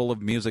 days full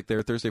of music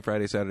there, Thursday,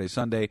 Friday, Saturday,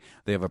 Sunday.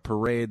 They have a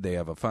parade. They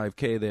have a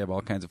 5K. They have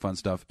all kinds of fun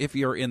stuff. If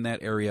you're in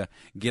that area,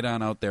 get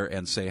on out there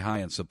and say hi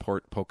and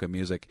support polka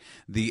music.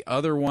 The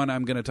other one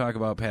I'm going to talk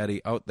about,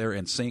 Patty, out there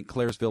in St.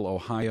 Clairsville,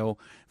 Ohio,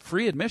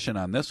 free admission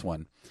on this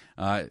one,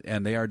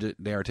 and they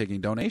are taking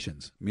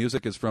donations.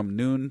 Music is from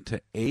noon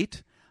to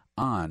 8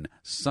 on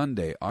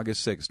Sunday,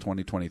 August 6,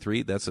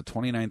 2023. That's the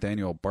 29th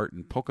annual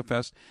Barton Polka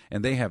Fest,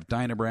 and they have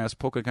Dynabrass,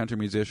 Polka Country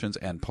Musicians,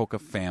 and Polka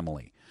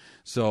Family.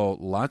 So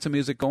lots of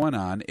music going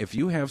on. If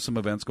you have some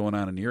events going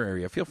on in your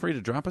area, feel free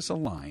to drop us a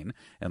line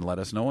and let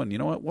us know, and you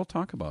know what? We'll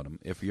talk about them.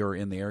 If you're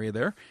in the area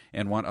there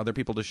and want other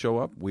people to show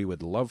up, we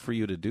would love for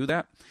you to do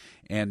that.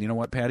 And you know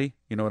what, Patty?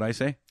 You know what I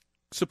say?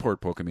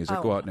 Support polka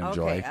music. Go out and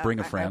enjoy. Okay.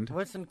 Bring a friend. I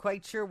wasn't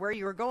quite sure where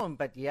you were going,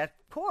 but yeah,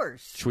 of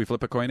course. Should we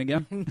flip a coin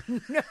again?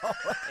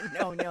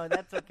 No,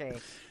 that's okay.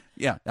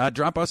 Yeah,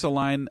 drop us a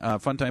line,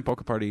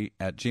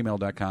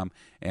 funtimepolkaparty@gmail.com,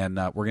 and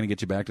we're going to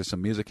get you back to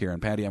some music here.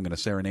 And Patty, I'm going to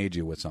serenade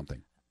you with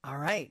something. All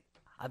right.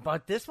 How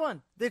about this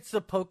one? It's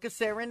the Polka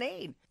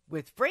Serenade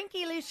with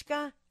Frankie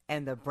Lishka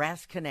and the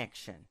Brass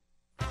Connection.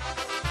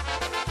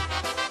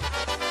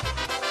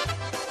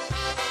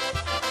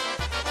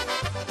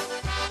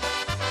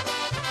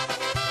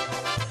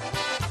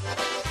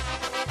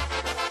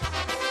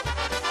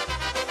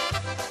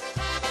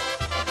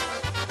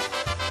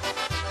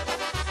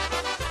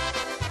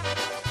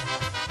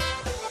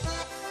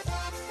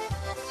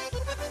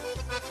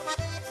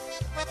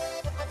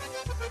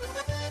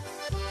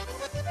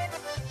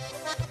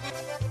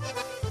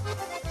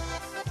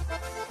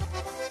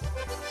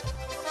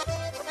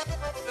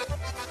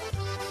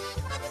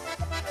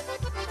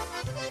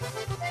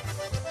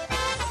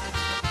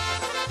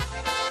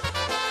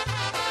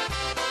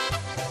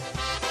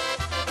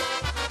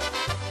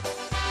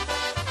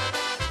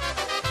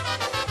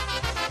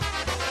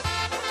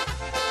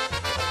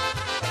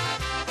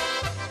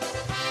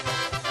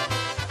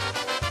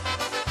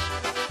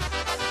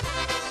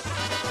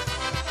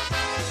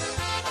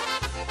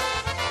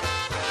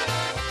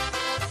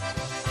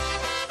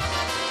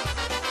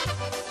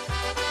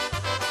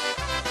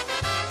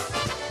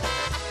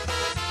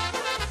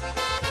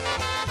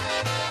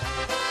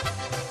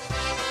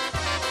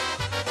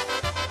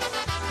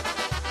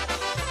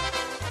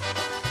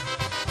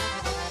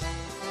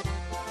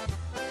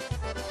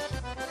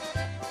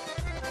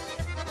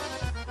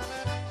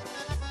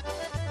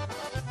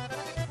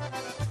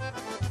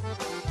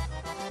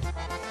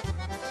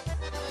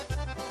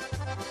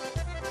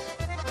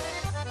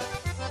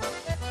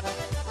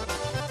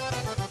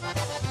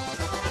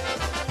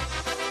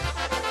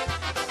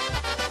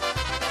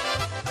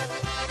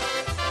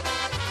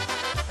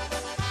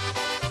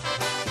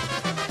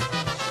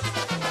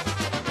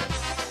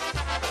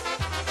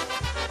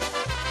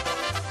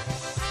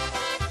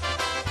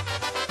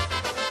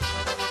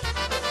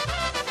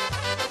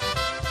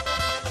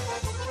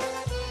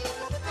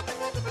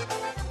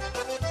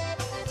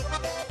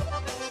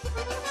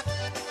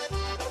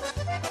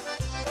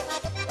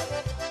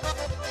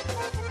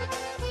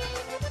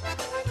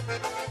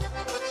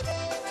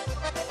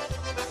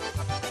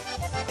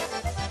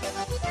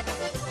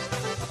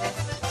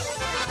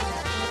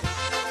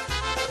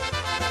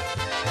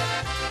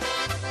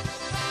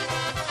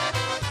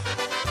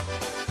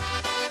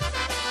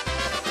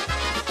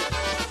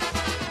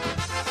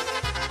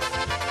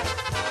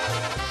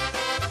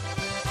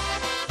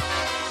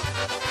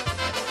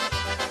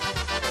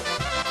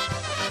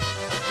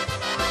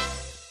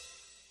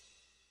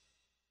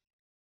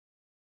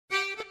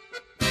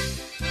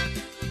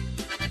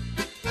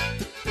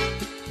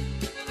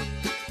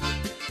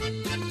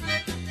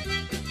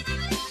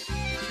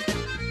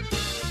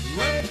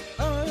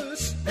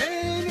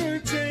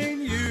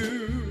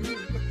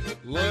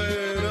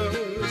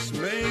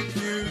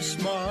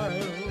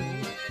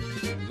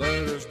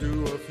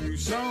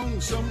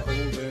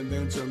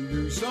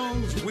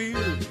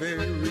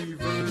 very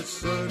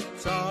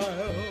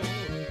versatile.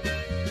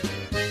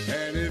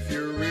 And if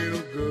you're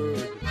real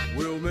good,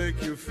 we'll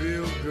make you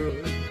feel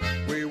good.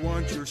 We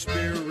want your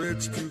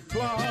spirits to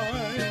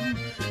climb.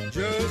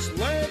 Just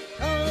let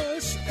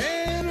us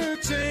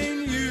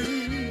entertain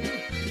you,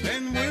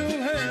 and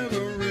we'll have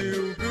a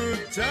real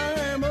good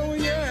time. Oh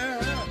yeah,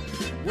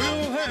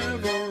 we'll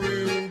have a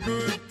real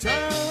good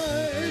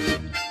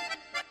time.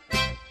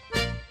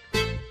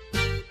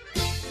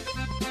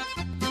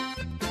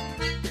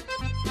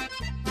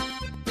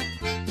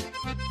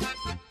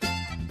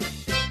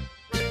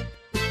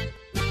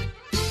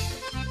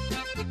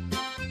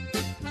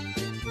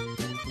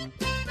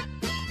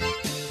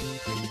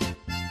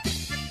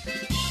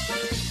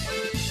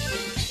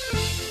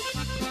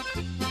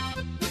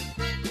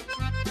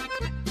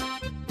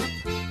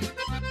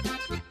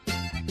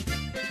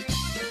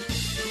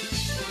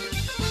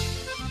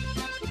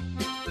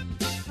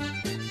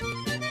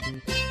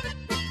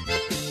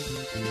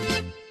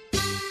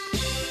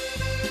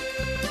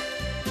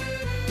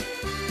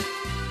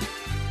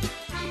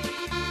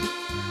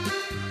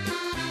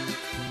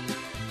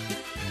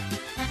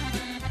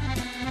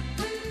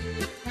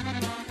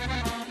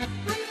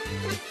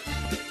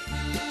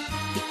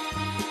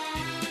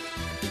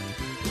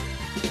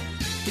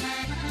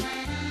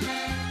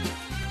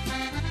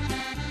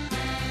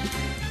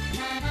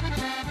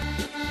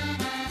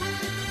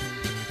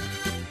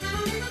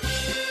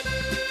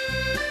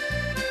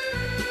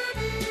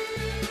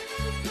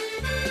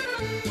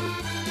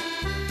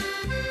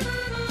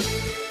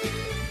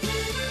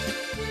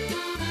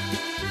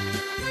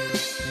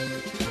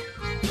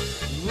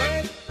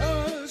 Let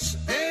us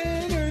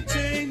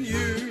entertain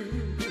you.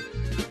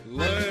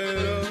 Let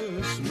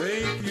us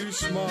make you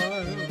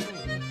smile.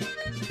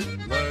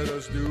 Let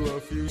us do a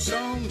few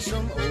songs,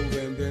 some old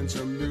and then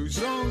some new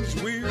songs.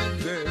 We're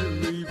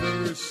very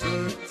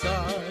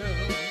versatile.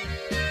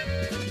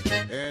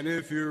 And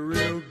if you're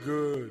real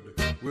good,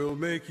 we'll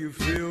make you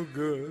feel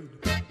good.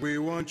 We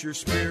want your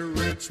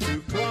spirits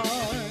to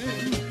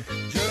climb.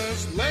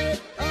 Just let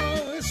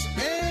us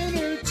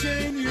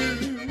entertain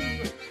you,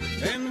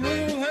 and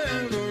we'll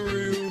have a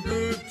real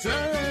good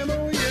time.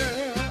 Oh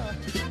yeah,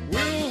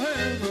 we'll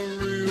have a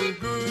real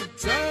good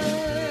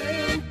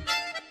time.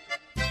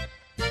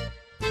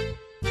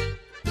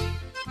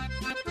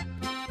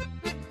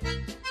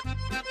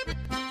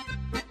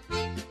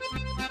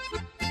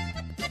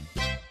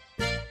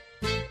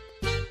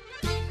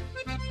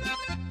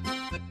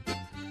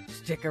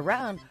 Stick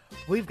around.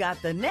 We've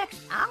got the next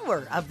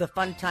hour of the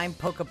Fun Time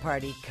Polka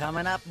Party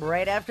coming up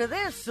right after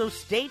this, so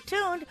stay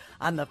tuned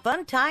on the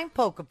Fun Time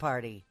Polka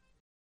Party.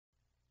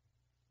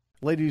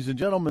 Ladies and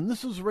gentlemen,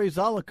 this is Ray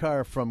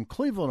Zalakar from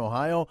Cleveland,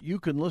 Ohio. You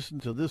can listen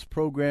to this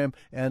program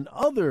and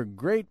other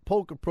great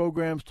polka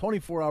programs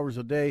 24 hours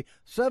a day,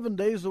 7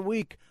 days a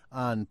week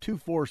on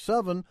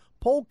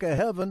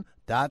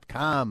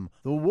 247polkaheaven.com,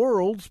 the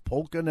world's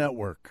polka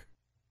network.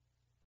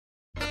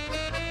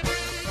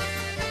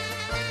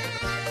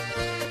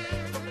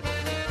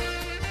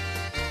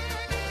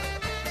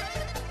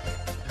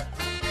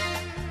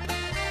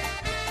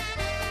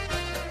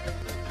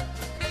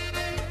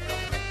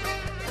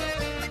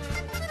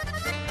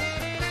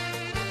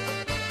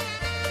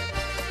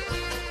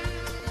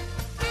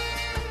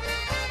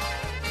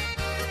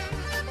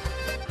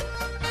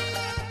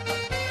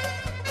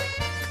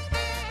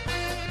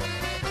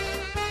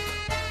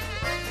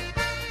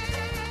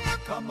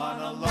 Come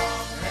on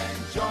along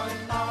and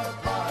join our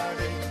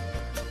party,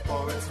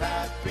 for it's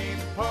happy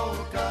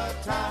polka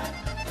time.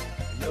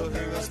 You'll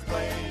hear us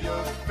play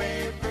your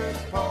favorite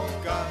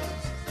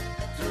polkas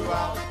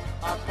throughout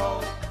our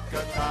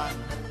polka time.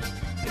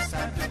 It's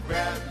time to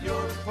grab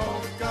your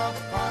polka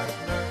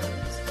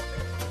partners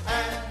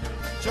and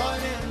join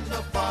in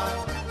the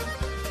fun.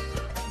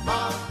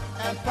 Mom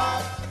and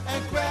Pop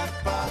and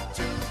Grandpa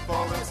too,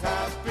 for it's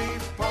happy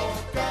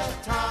polka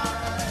time.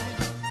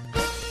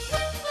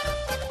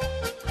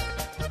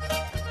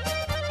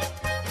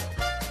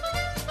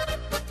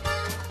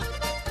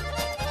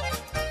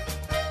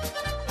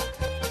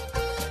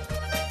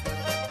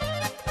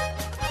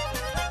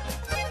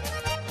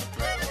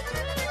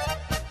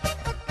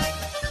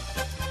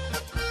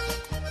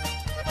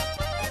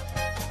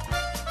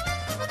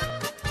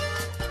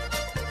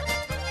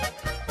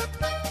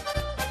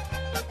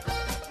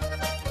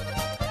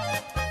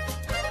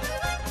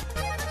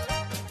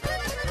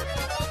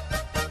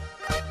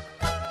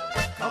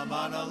 Come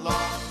on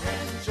along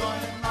and join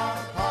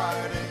our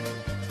party,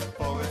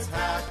 for it's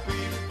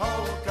happy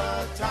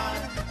polka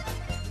time.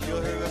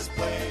 You'll hear us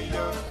play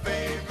your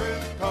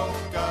favorite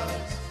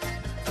polkas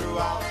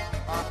throughout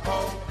our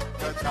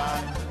polka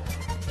time.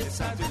 It's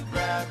time to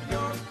grab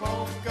your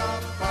polka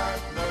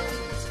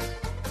partners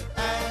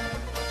and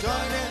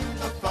join in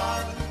the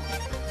fun.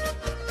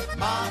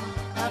 Mom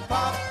and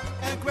Pop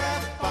and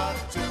Grandpa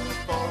too,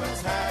 for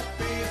it's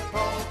happy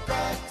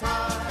polka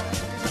time.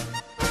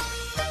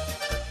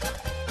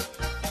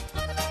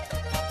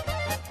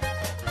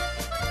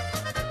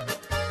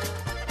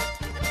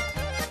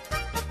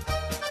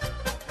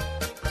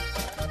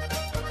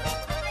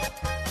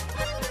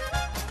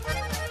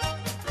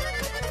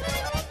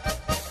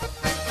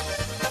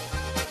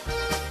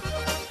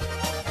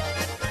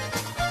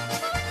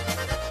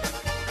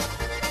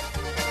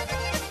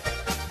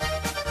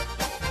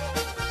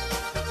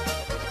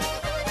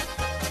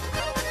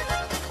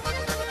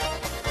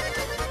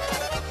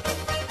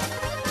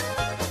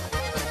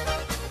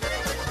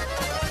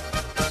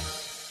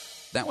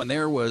 That one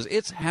there was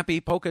It's Happy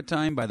Polka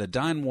Time by the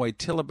Don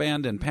Wojtyla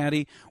Band. And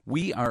Patty,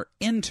 we are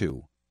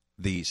into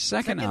the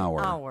second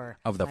hour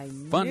of the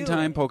Fun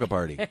Time Polka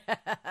Party.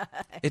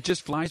 It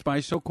just flies by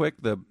so quick.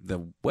 The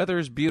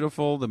weather's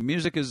beautiful. The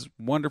music is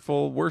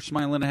wonderful. We're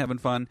smiling and having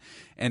fun.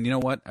 And you know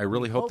what? I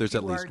really hope there's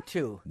at least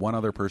one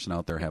other person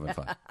out there having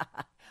fun.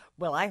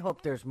 Well, I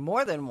hope there's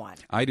more than one.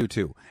 I do,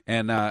 too.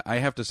 And I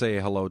have to say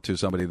hello to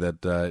somebody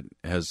that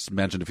has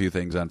mentioned a few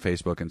things on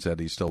Facebook and said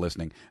he's still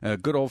listening. A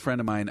good old friend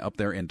of mine up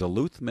there in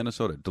Duluth,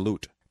 Minnesota.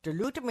 Duluth,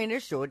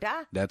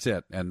 Minnesota. That's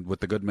it. And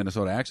with the good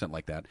Minnesota accent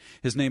like that.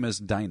 His name is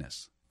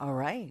Dinus. All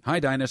right. Hi,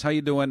 Dinus. How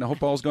you doing? I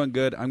hope all's going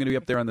good. I'm going to be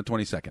up there on the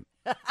 22nd.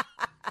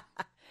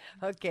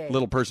 Okay.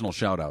 Little personal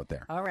shout out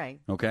there. All right.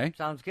 Okay.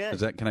 Sounds good.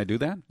 Can I do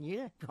that?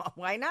 Yeah.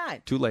 Why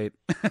not? Too late.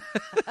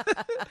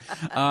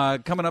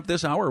 Coming up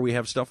this hour, we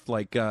have stuff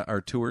like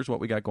our tours, what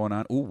we got going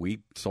on. Ooh,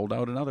 we sold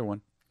out another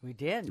one. We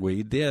did.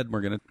 We did.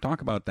 We're going to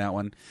talk about that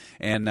one.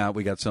 And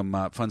we got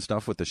some fun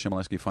stuff with the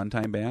Shimoleski Fun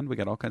Time Band. We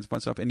got all kinds of fun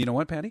stuff. And you know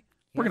what, Patty?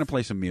 We're going to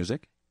play some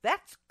music.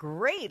 That's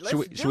great.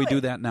 Should we do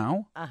that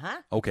now? Uh-huh.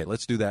 Okay,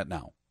 let's do that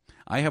now.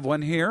 I have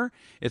one here.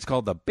 It's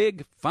called the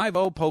Big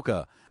 5-0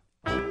 Polka.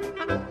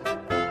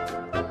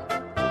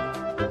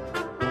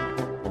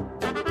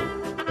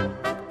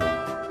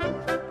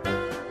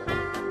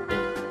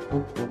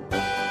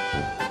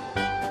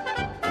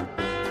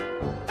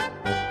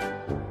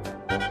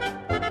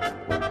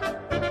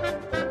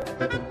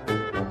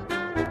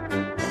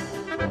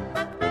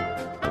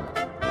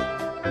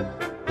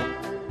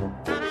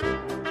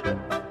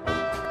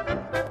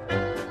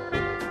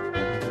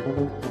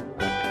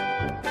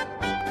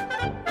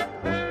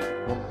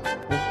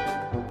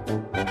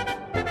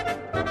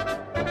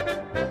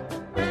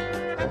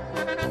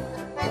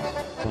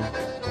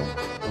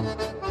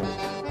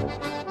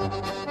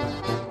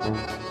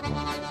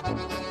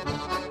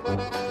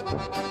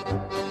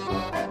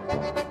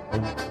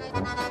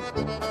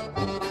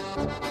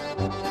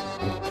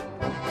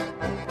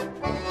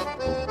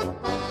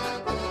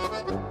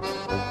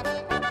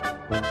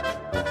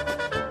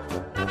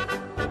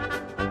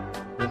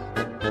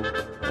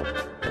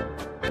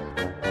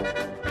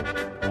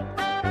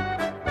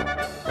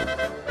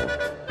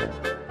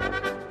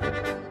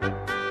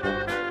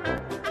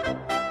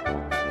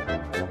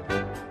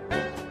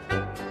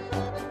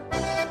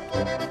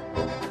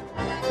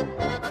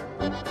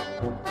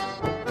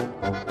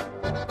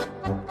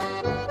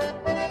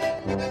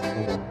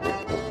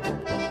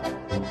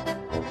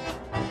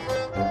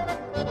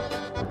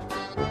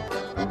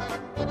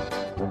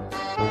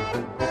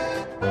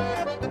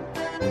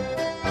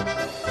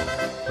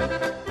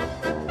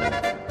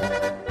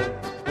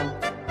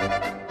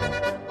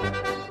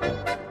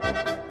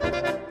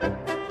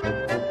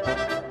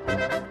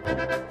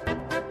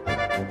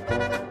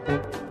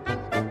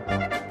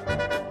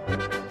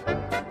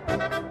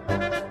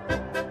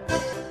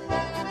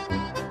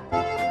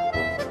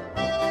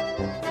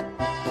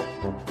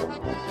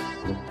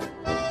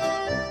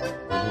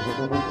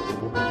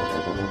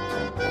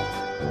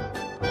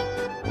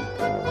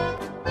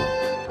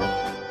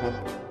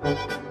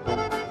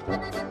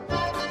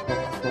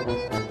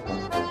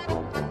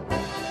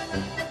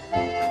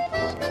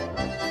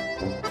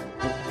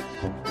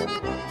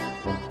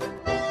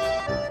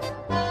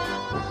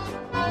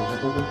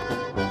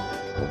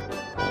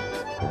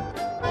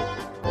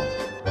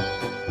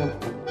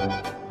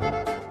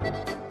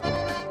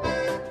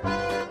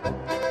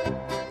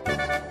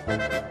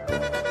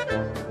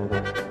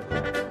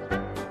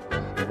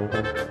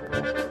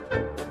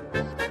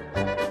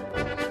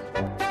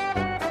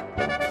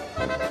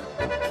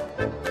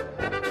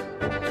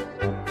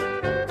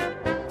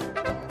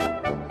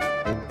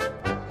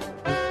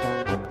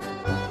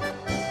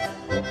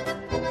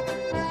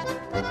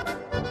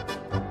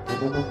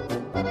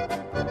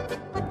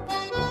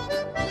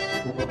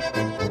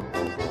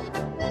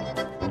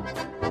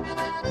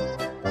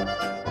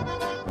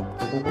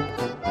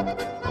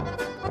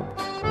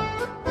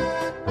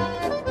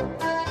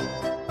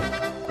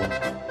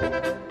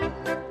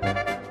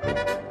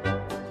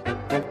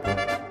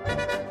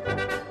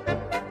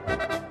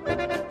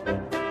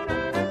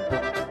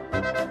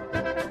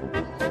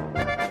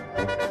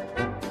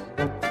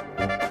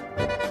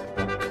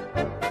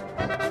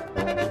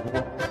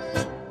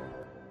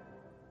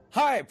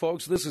 Hi,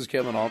 folks. This is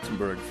Kevin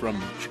Altenberg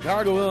from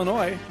Chicago,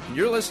 Illinois. And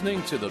you're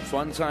listening to the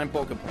Fun Time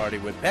Polka Party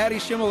with Patty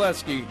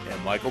Shimoleski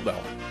and Michael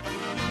Bell.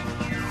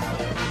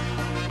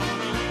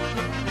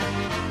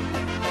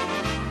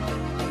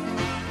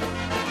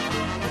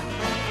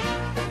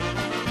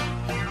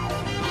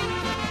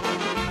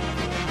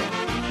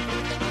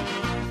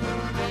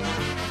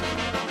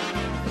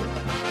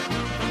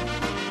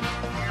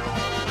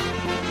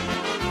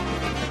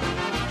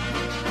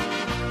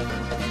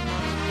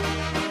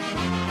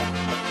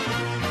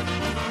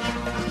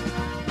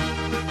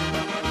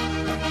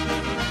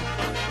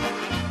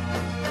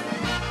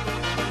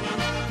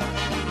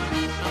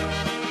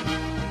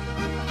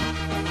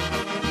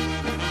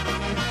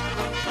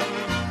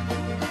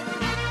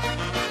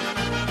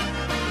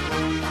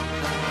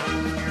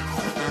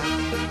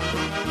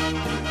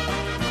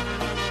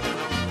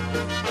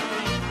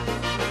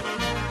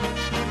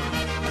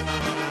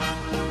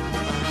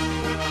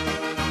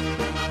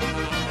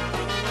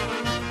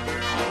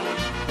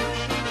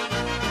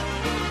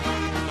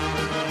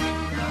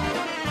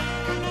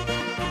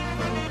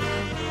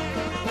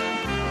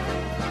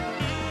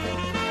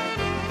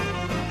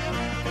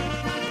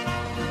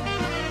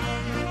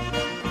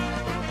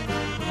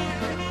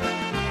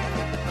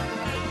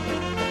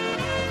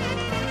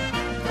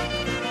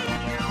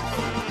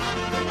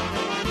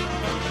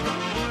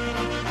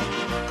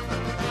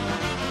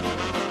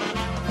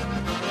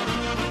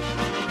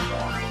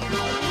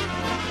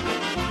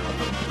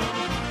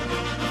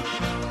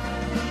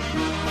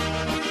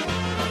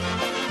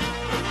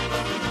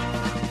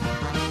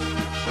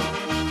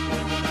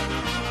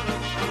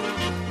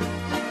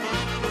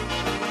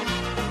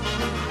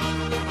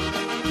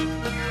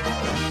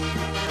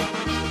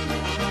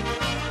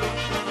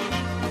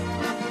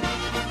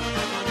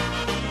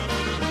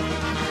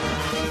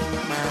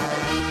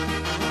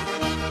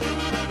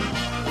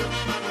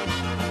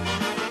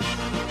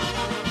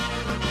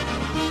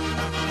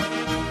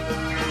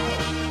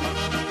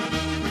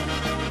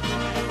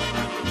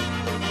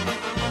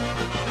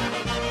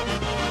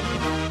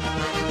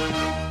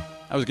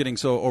 I was getting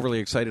so overly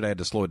excited I had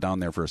to slow it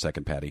down there for a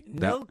second, Patty.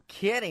 No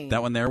kidding.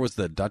 That one there was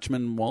the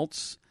Dutchman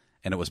Waltz,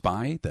 and it was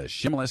by the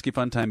Shimoleski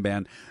Funtime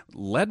Band,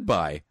 led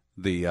by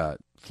the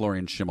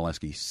Florian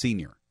Shimoleski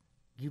Sr.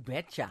 You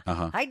betcha.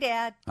 Uh-huh. Hi,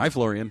 Dad. Hi,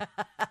 Florian.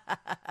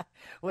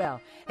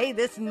 Well, hey,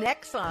 this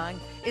next song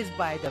is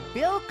by the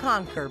Bill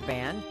Conker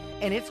Band,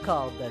 and it's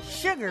called the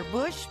Sugar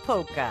Bush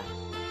Polka.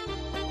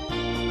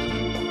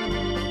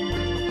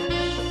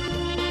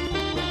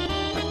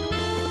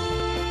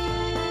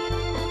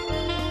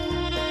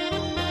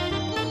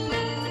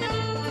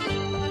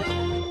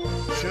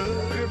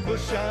 Sugar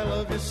bush, I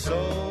love you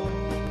so.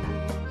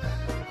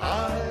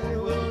 I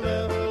will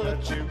never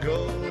let you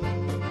go.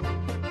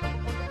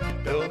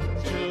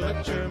 Don't you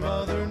let your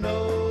mother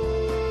know.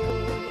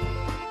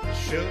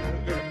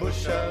 Sugar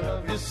bush, I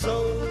love you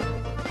so.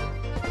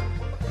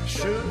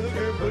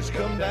 Sugar bush,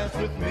 come dance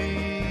with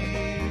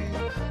me.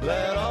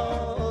 Let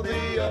all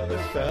the other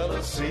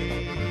fellas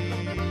see.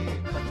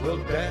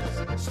 We'll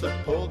dance the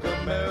polka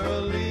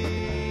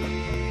merrily.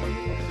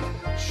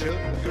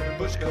 Sugar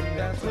bush, come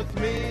dance with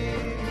me.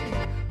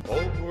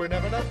 Oh, we're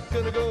never not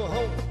gonna go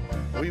home.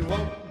 We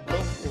won't go,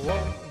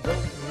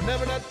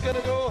 never not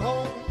gonna go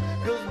home,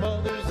 'cause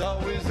mother's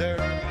always there.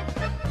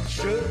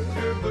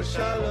 Sugar bush,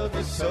 I love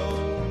you so.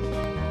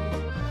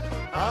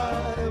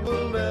 I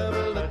will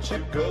never let you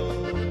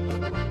go.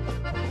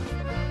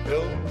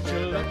 Don't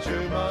you let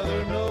your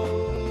mother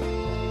know.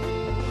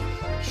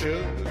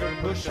 Sugar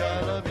bush,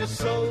 I love you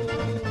so.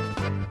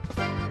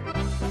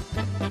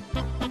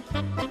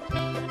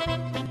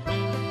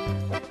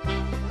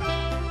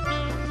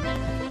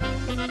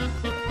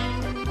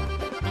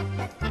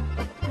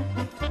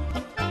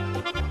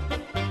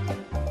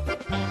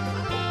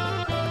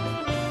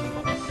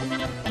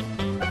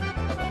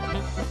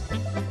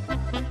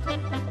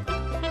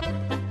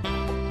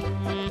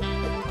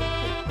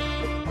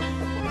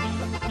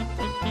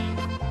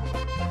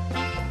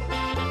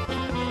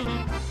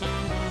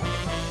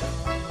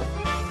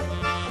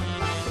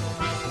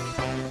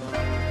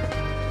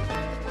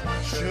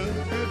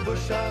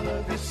 I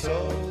love you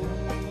so.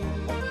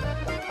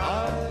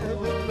 I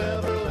will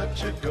never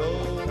let you go.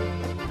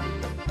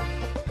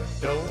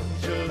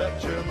 Don't you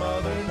let your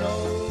mother know.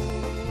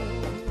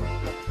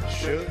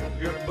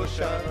 Sugar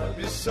bush, I love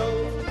you so.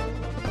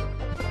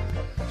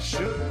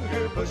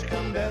 Sugar bush,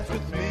 come dance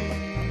with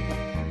me.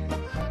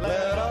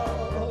 Let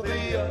all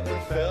the other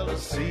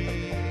fellas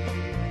see.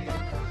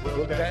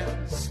 We'll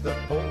dance the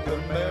polka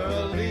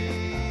merrily.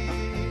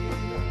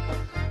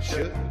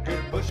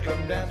 Sugar bush,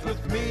 come dance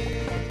with me.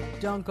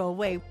 Don't go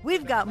away.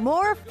 We've got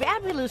more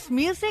fabulous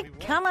music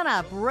coming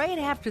up right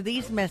after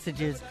these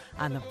messages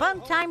on the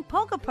Funtime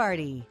Polka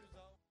Party.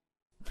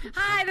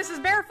 Hi, this is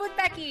Barefoot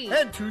Becky.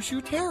 And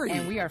Tushu Terry.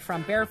 And we are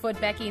from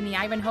Barefoot Becky and the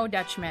Ivanhoe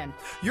Dutchman.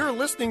 You're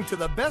listening to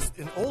the best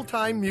in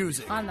old-time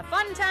music. On the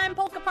Funtime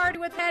Polka Party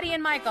with Patty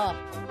and Michael.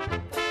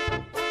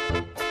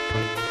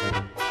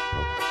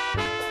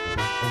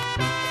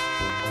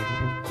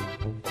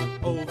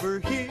 Over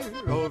here,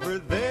 over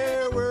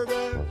there, we're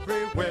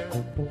everywhere.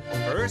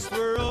 First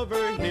we're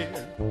over here,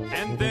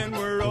 and then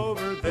we're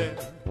over there.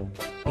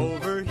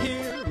 Over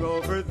here,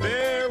 over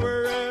there,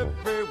 we're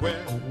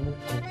everywhere.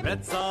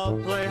 Let's all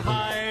play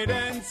hide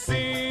and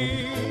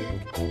seek.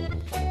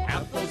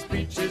 Apples,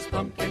 peaches,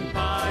 pumpkin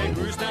pie.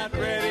 Who's not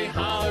ready?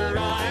 Holler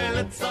I.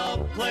 Let's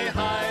all play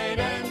hide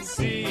and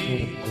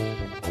seek.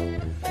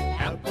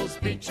 Apples,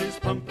 peaches,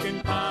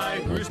 pumpkin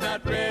pie. Who's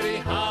not ready?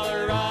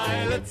 Holler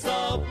I. Let's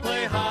all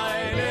play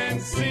hide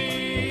and seek.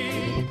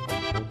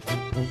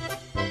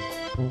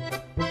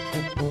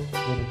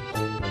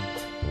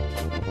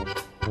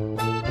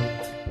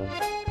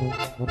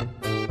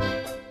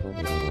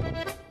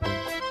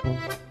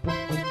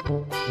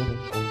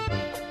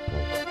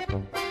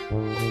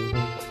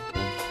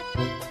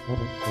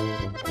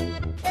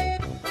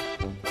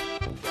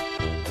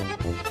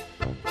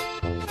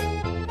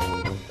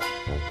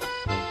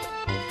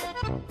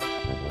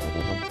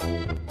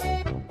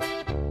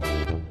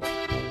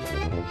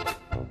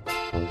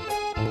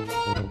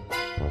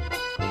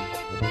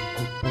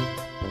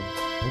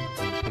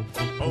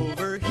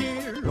 Over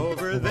here,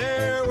 over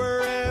there,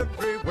 we're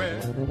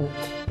everywhere.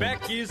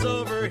 Becky's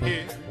over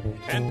here,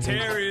 and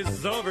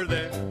Terry's over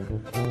there.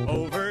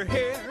 Over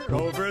here,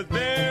 over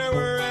there,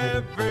 we're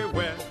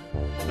everywhere.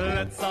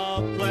 Let's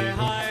all play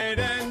hide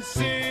and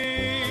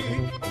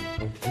seek.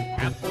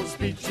 Apples,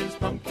 peaches,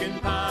 pumpkin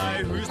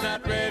pie. Who's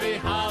not ready?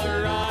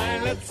 Holler I.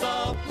 Let's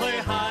all play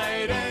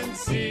hide and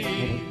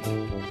seek.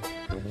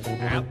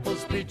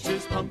 Apples,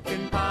 peaches,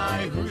 pumpkin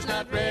pie. Who's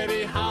not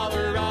ready?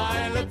 Holler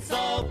I. Let's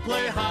all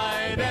play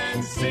hide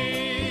and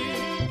seek.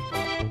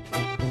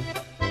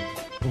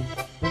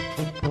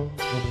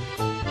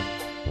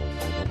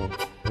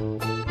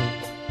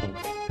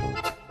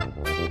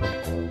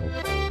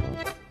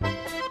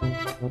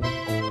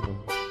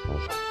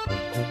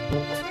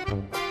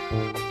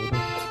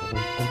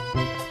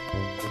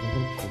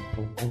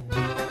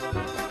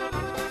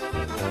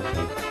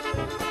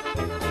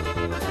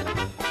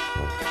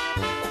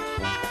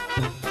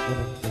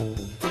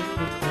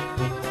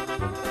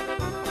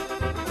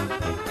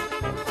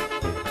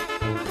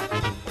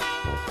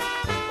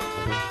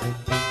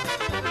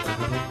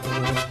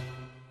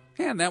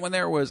 And that one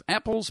there was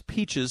Apples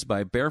Peaches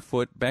by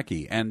Barefoot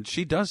Becky, and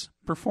she does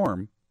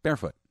perform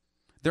barefoot.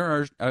 There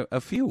are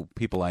a few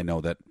people I know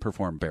that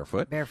perform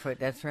barefoot. Barefoot,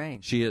 that's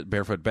right. She is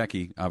Barefoot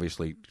Becky,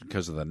 obviously,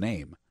 because of the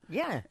name.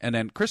 Yeah. And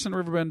then Kristen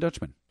Riverbend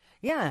Dutchman.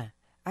 Yeah.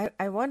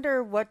 I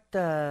wonder what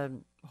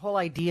the whole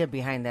idea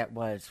behind that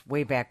was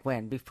way back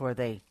when, before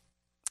they...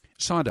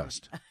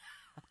 Sawdust.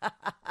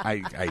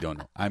 I don't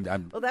know.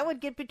 I'm Well, that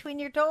would get between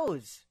your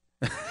toes.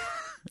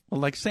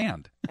 well, like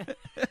sand.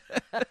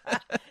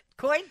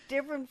 Quite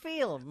different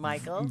feel,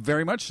 Michael.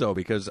 Very much so,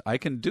 because I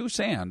can do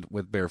sand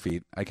with bare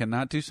feet. I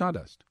cannot do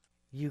sawdust.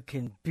 You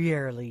can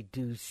barely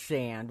do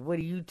sand. What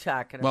are you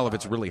talking about? Well, if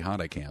it's really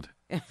hot, I can't.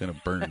 Then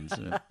it burns.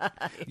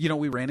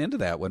 We ran into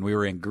that when we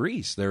were in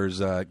Greece. There's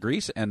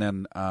Greece and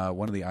then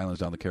one of the islands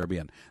down the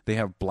Caribbean. They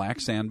have black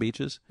sand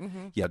beaches.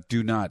 Mm-hmm. Yeah,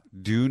 do not,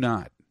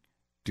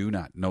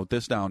 note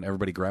this down.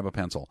 Everybody grab a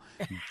pencil.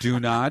 Do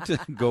not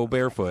go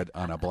barefoot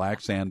on a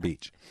black sand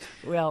beach.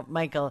 Well,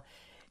 Michael,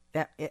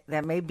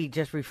 that may be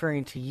just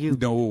referring to you.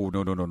 No.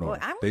 Well,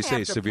 They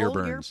say severe pull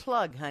burns. Your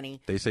plug,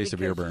 honey. They say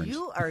severe burns.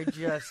 You are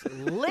just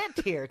lit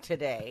here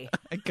today.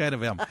 I kind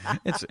of am.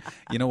 It's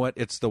you know what?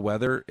 It's the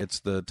weather. It's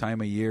the time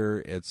of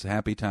year. It's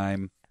happy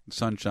time,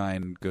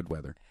 sunshine, good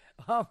weather.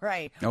 All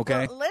right.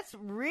 Okay. Well, let's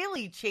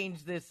really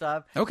change this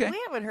up. Okay.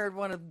 We haven't heard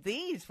one of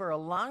these for a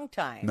long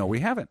time. No, we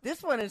haven't.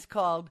 This one is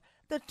called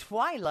The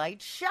Twilight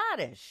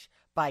Schottish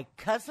by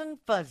Cousin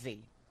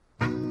Fuzzy.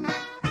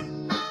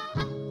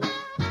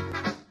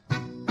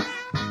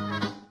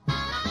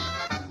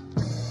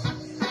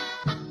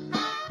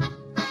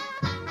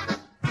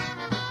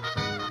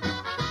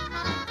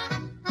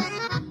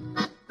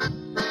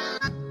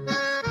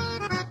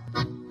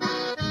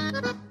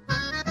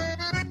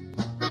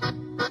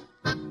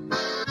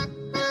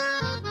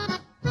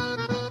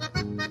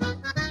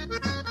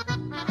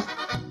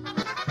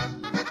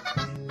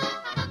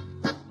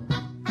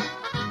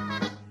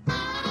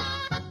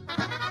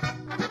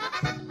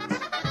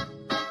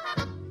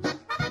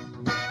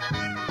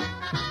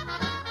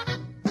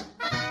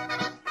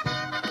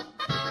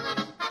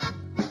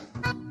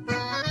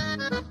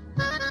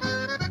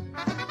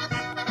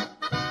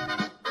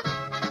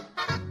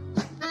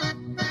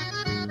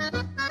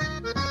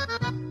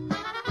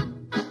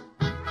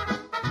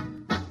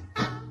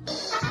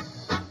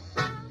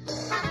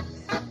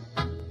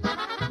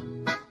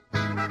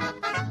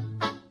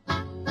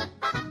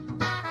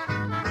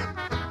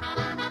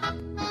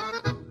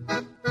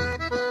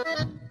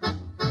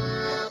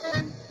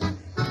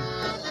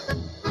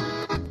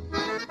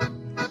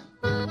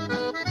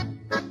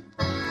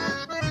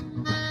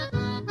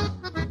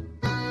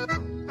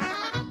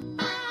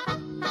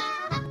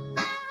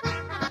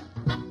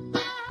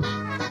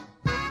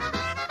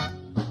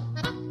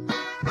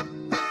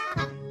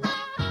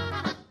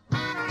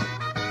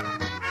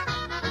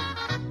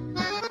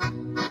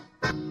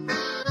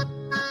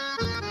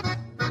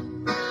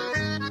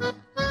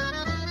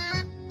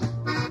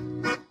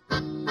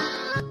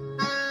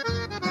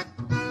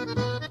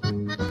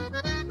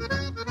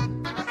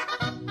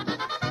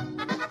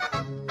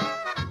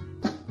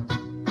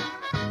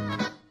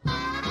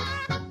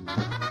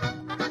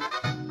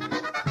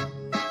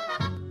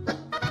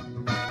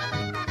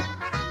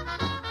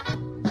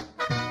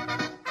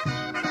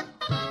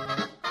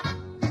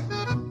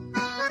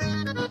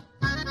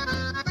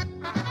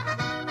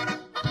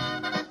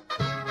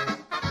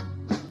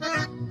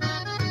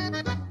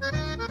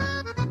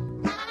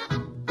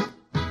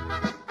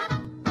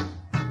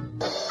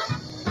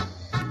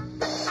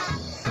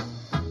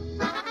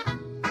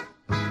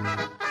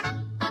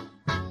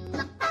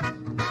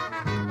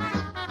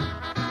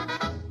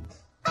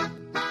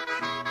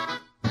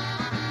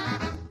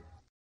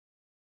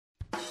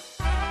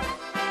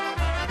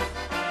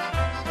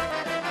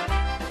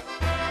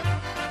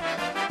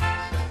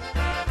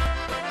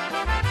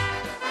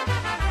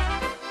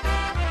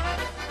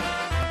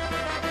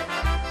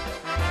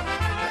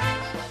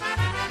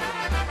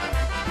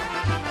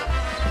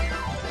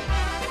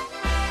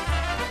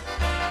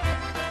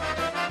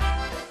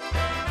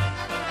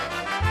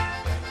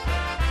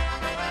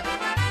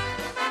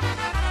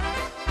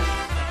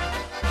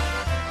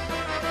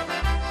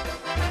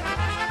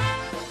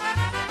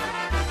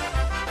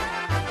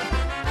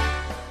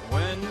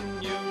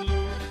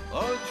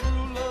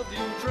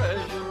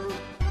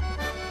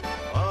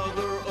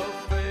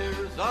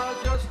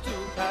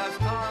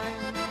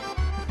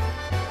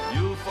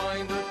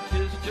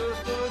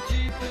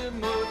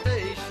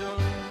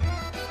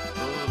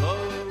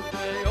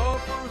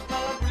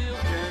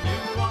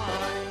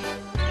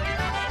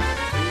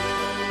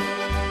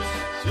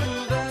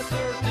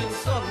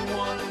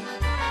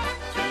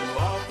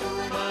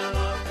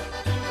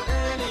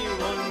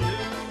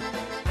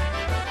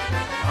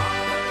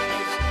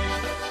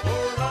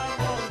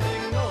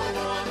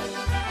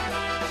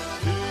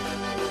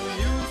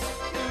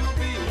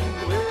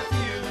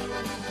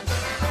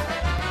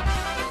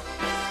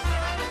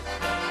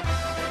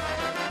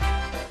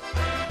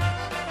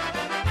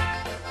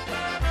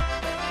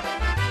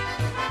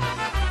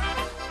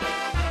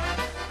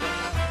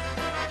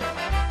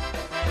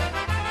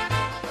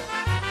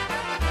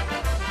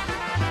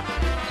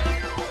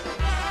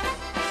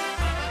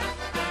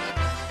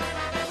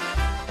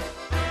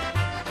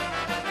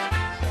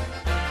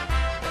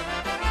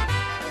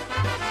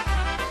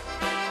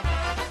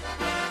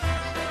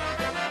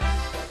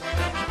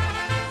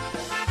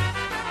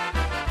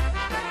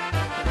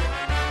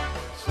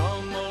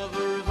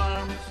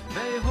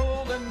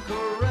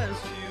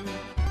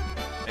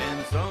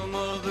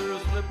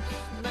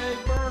 lips may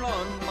burn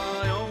on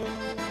my own,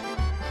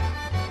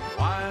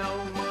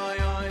 while my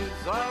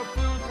eyes are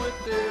filled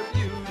with their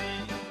beauty,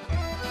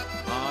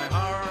 my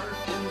heart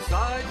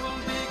inside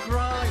will be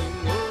crying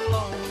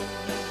alone.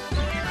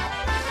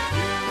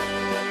 You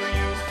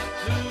used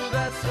to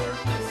that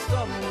certain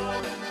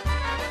someone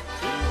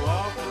to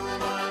offer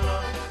my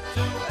love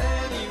to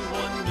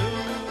anyone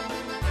new.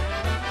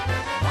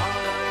 My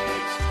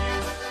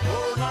excuse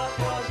for not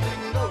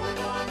wanting no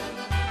one,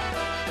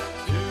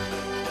 too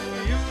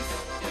used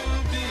to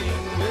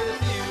being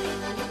with you.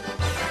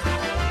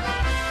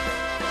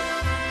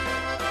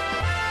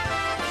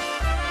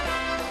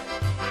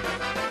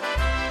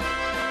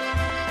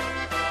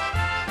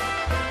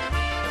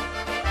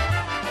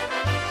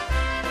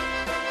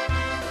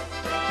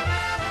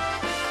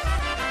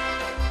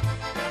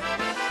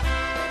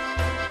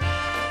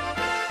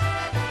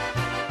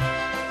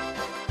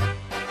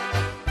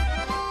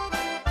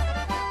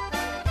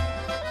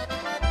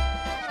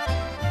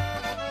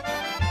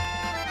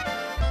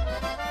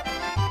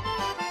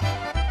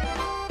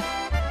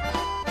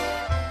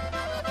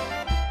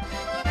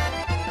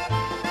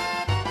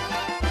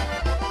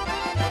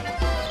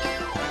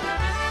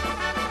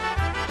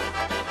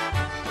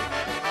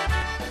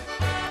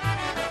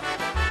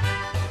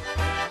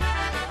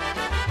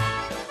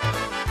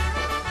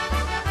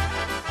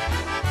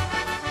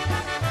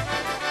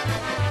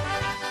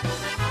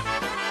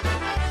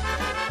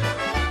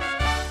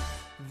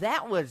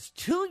 That was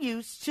Too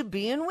Used to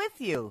Being With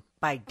You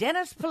by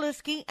Dennis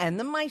Polisky and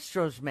the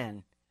Maestros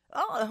Men.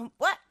 Oh,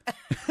 what?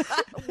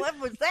 What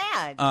was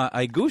that?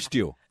 I goosed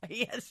you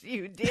Yes,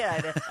 you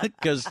did.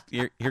 because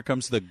here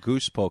comes the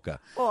goose polka.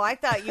 Oh, I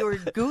thought you were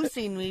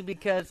goosing me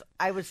because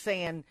I was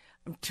saying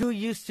I'm too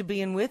used to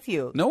being with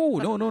you.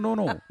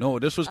 No.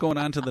 This was going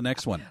on to the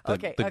next one.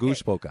 The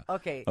goose polka.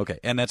 Okay. Okay,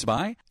 and that's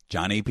by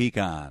Johnny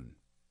Pecan.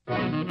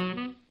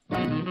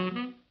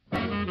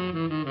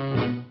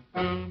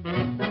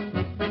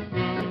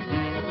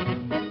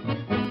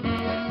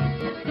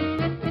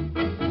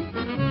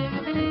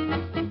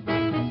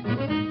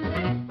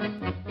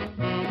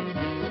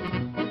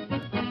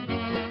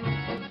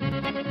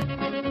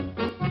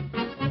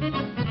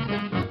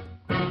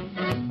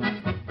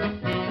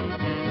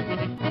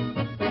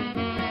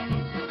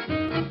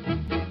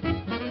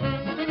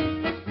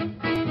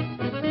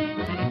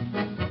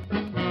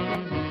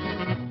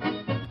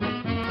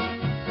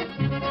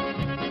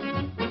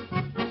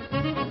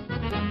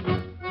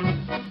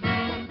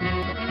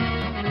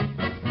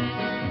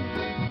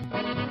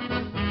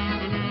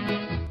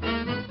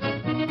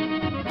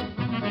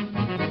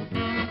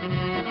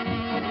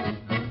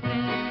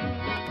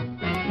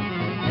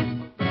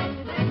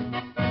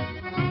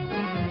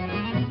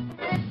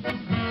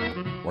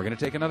 We're going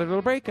to take another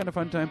little break on the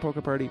Funtime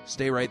Polka Party.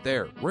 Stay right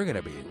there. We're going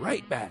to be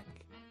right back.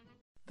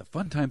 The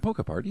Funtime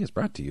Polka Party is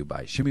brought to you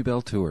by Shimmy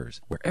Bell Tours,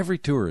 where every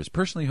tour is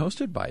personally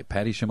hosted by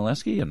Patty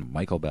Shimoleski and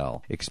Michael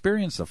Bell.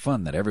 Experience the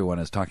fun that everyone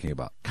is talking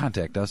about.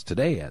 Contact us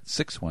today at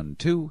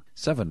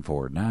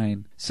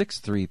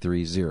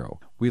 612-749-6330.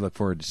 We look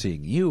forward to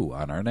seeing you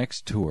on our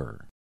next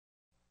tour.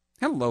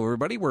 Hello,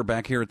 everybody. We're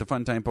back here at the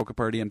Funtime Polka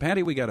Party. And,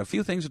 Patty, we got a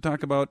few things to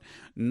talk about.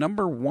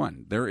 Number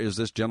one, there is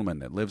this gentleman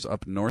that lives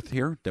up north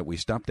here that we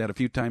stopped at a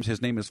few times.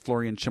 His name is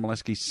Florian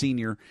Shimoleski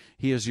Sr.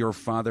 He is your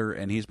father,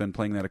 and he's been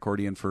playing that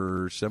accordion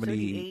for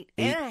 78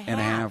 and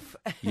a half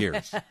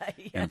years. Yes.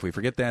 And if we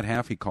forget that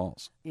half, he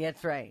calls.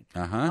 That's right.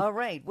 Uh-huh. All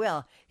right.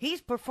 Well,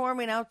 he's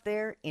performing out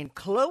there in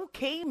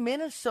Cloquet,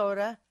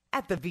 Minnesota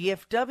at the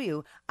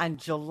VFW on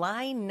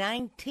July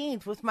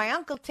 19th with my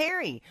Uncle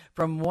Terry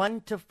from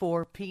 1 to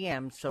 4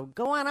 p.m. So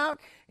go on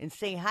out and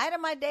say hi to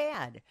my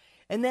dad.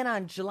 And then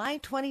on July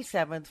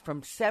 27th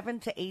from 7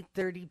 to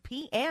 8:30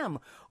 p.m.,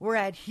 we're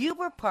at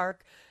Huber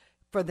Park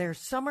for their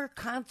summer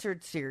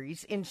concert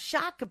series in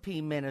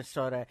Shakopee,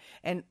 Minnesota.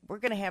 And we're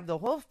going to have the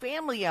whole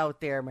family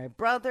out there, my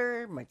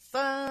brother, my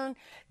son,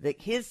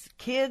 his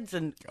kids,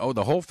 and Oh,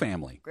 the whole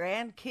family.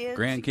 grandkids.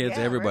 Grandkids, Yeah,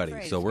 everybody.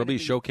 right. So It's we'll gonna be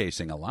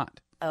showcasing a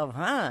lot.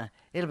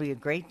 It'll be a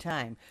great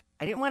time.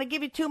 I didn't want to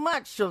give you too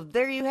much, so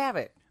there you have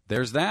it.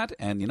 There's that.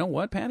 And you know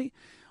what, Patty?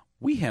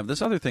 We have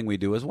this other thing we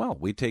do as well.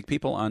 We take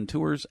people on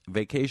tours,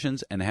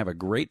 vacations, and have a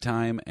great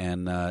time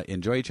and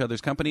enjoy each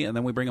other's company, and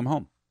then we bring them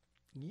home.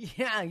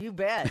 Yeah, you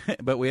bet.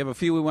 But we have a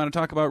few we want to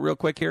talk about real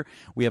quick here.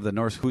 We have the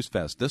North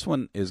Hoosfest. This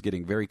one is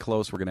getting very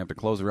close. We're going to have to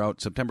close her out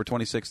September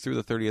 26th through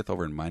the 30th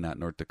over in Minot,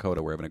 North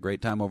Dakota. We're having a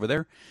great time over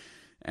there.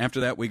 After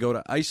that, we go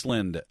to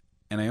Iceland.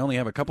 And I only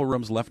have a couple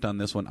rooms left on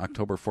this one,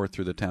 October 4th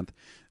through the 10th.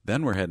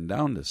 Then we're heading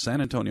down to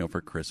San Antonio for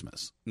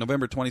Christmas.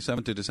 November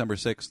 27th to December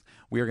 6th,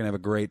 we are going to have a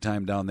great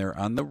time down there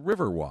on the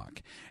Riverwalk.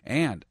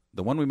 And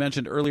the one we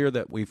mentioned earlier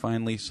that we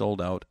finally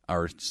sold out,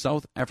 our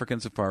South African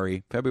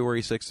Safari,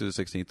 February 6th to the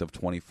 16th of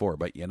 24.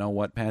 But you know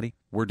what, Patty?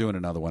 We're doing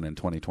another one in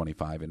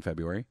 2025 in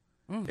February.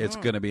 Mhm. It's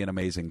going to be an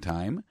amazing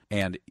time.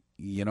 And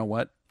you know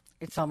what?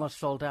 It's almost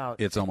sold out.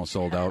 It's almost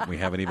sold out. We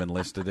haven't even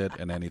listed it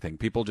and anything.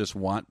 People just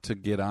want to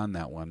get on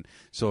that one.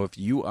 So if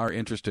you are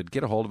interested,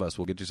 get a hold of us.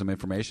 We'll get you some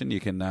information. You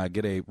can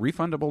get a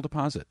refundable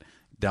deposit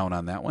down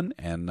on that one,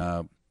 and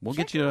We'll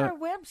Check get you out our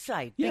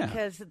website Yeah.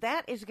 because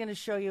that is going to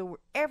show you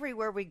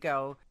everywhere we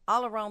go,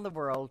 all around the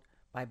world,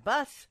 by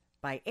bus,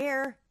 by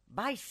air,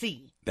 by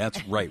sea.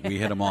 That's right. We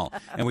hit them all.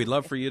 And we'd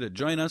love for you to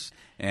join us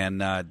and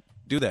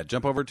do that.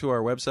 Jump over to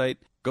our website.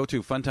 Go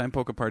to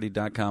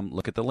funtimepolkaparty.com.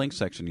 Look at the link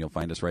section. You'll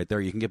find us right there.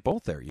 You can get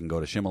both there. You can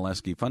go to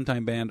Shimoleski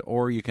Funtime Band,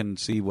 or you can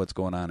see what's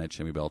going on at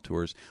Shimmy Bell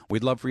Tours.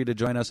 We'd love for you to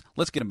join us.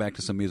 Let's get back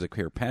to some music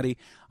here. Patty,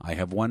 I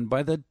have one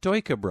by the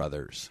Doika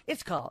Brothers.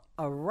 It's called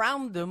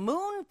Around the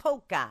Moon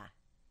Polka.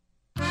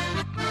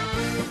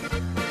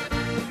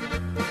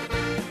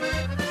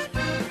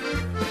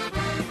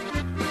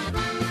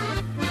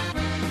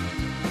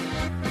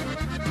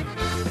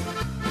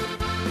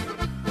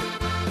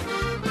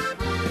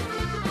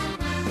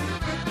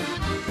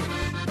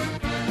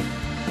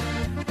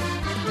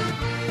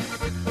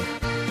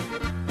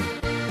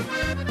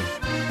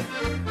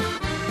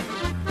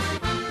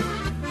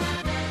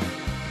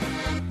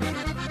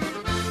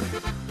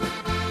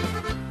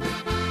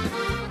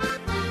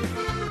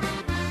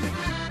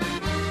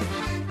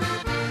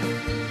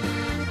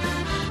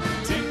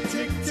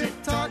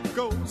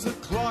 Goes the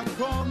clock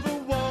on the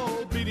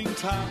wall, beating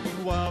time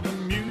while the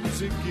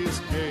music is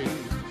gay.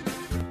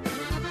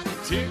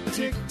 Tick,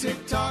 tick,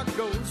 tick, tock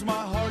goes my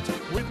heart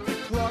with the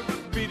clock,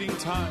 beating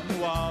time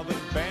while the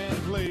band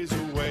plays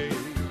away.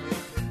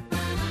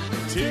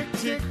 Tick,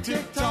 tick,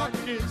 tick, tock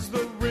is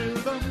the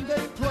rhythm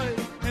they play,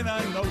 and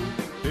I know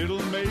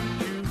it'll make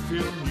you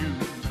feel new.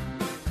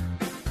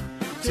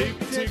 Tick,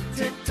 tick,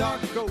 tick, tock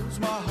goes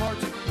my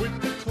heart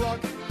with the clock,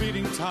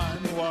 beating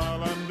time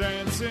while I'm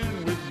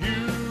dancing with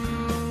you.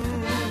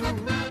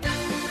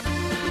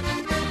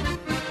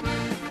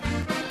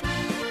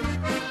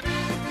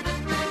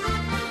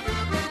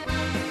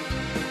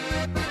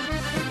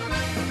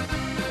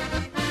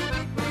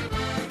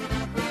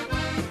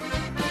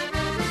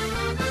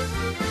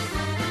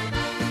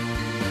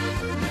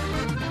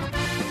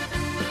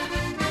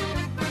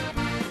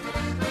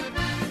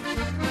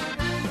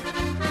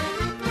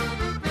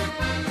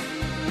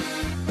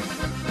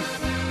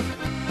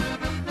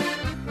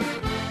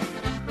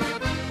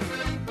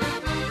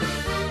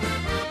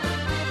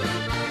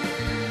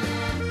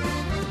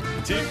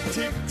 Tick,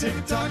 tick,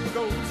 tick, tock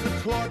goes the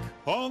clock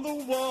on the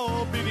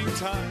wall, beating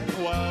time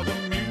while the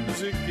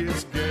music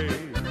is gay.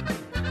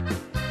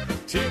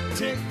 Tick,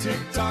 tick, tick,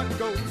 tock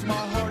goes my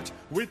heart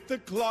with the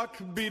clock,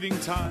 beating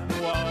time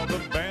while the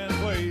band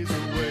plays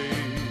away.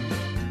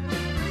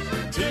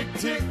 Tick,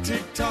 tick,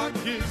 tick, tock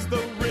is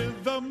the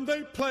rhythm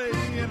they play,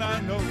 and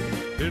I know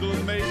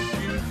it'll make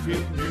you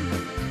feel new.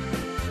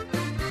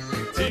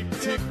 Tick,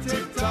 tick,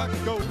 tick, tock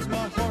goes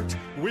my heart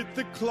with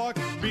the clock,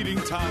 beating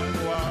time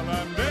while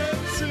I'm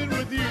dancing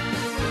with you.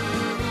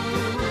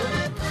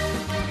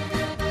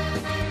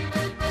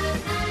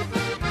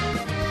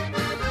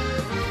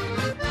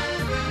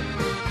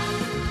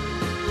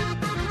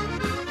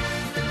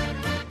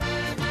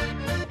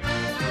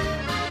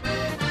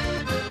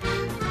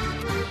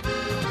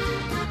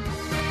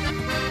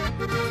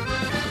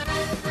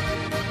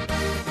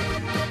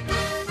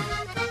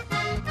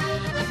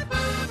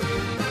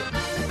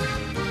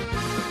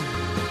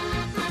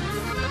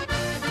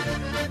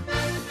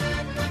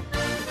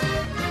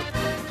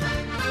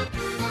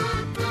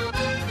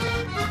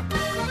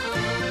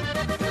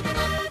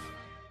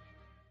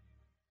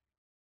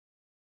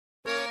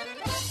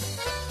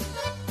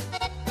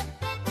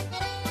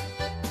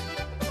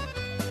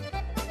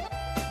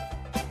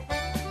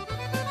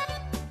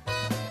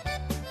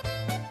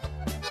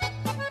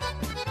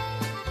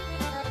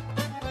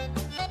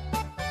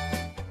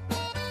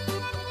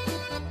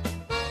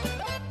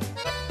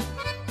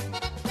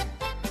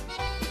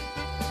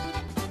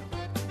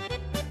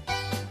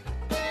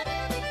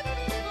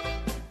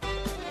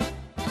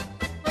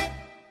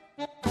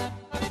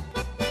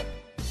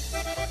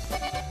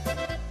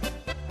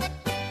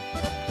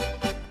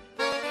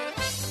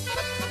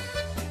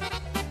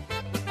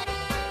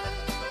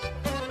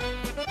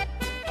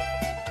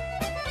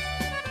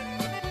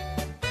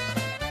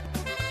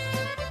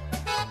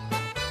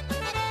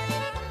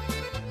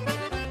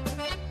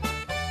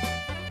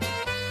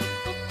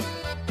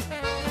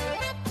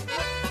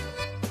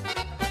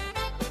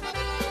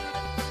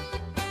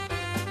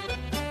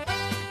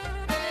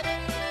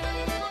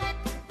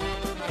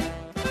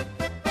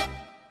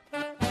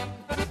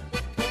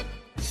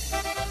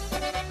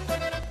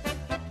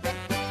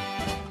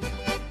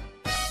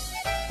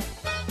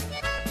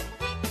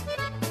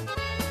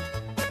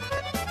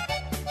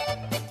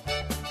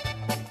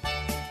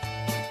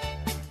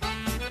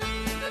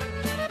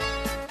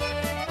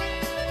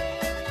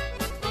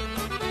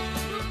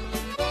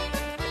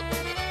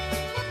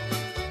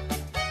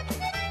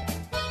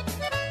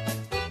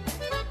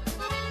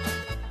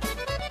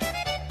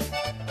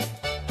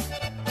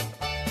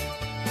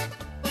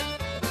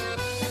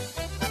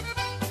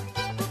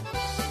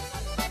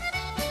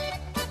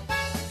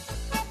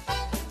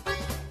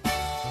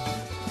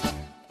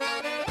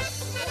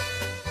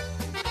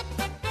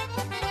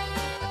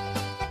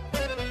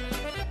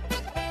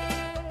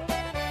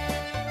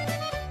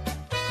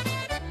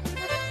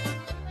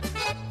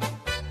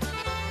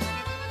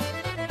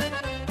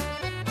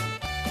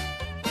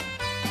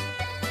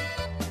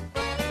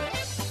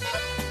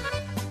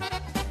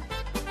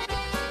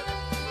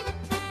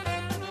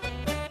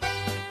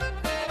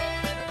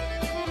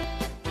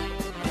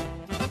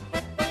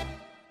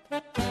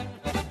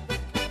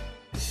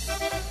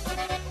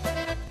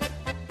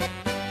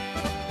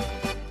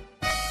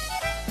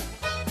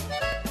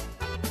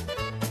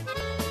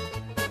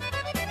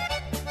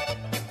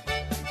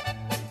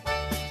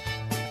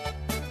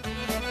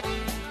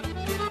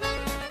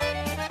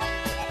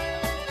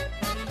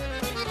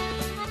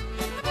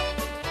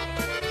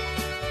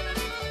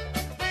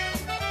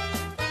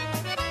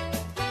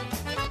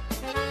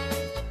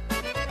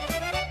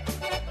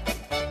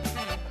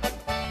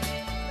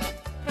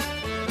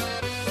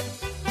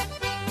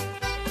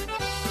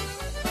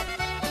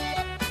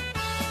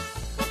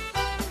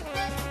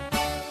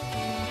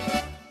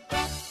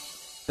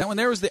 That one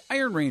there was the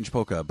Iron Range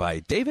Polka by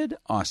David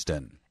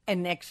Austin.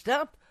 And next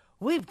up,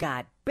 we've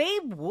got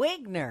Babe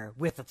Wagner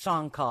with a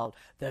song called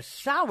The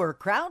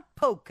Sauerkraut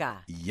Polka.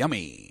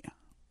 Yummy.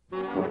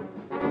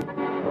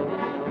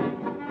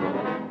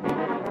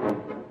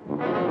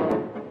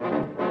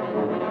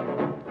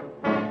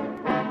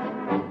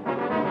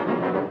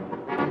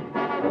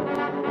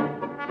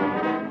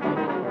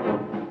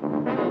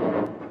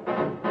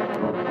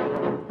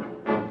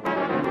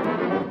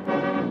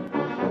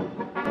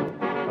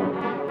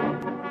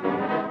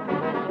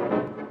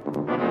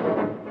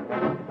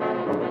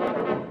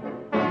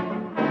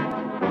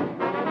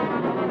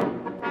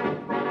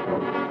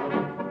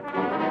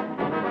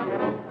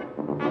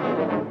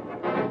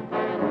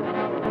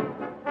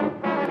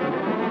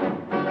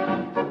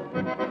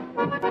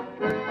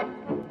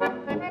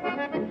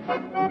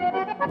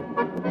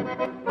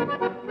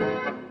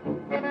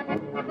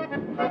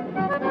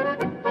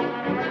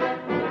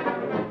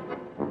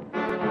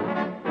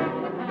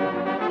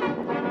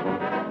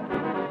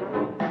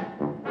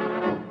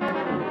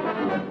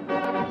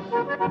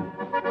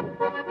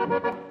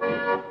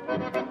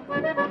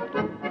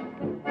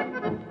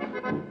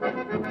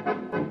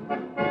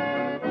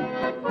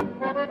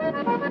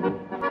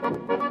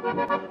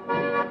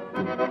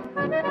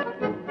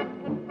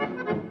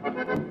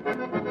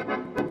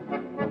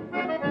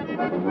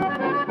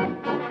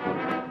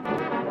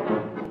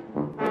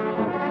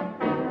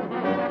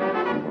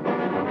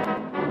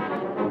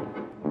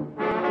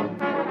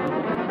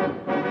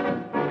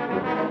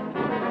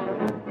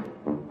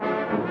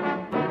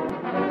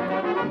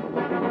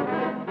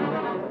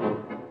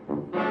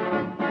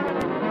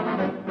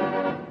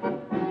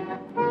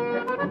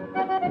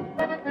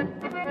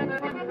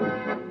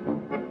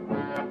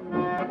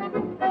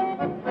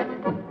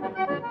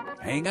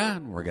 Hang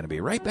on, we're going to be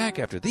right back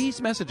after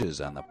these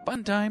messages on the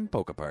Funtime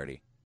Polka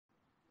Party.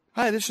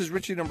 Hi, this is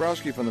Richie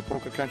Dombrowski from the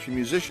Polka Country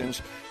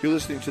Musicians. You're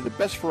listening to the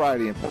best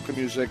variety in polka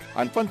music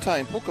on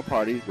Funtime Polka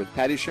Party with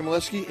Patty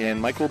Shimoleski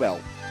and Michael Bell.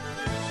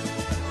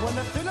 When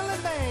the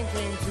fiddling band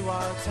came to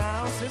our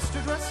town,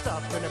 Sister dressed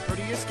up in her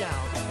prettiest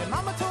gown. And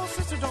Mama told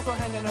Sister, don't go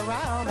hanging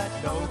around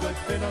that no-good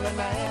fiddling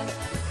man.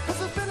 'Cause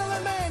the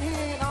fiddling man, he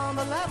ain't on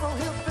the level.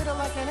 He'll fiddle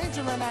like an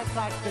angel and act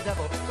like the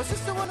devil. But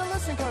Sister wouldn't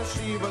listen 'cause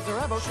she was a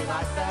rebel. She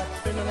liked that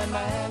fiddling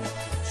man.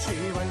 She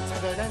went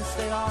to bed and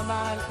stayed all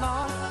night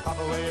long.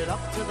 Papa waited up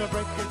to the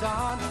break of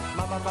dawn.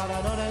 Mama brought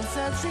a note and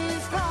said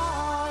she's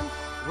gone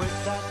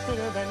with that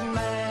fiddling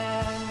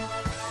man.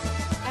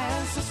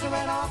 And Sister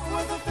ran off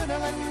with a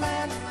fiddling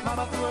man.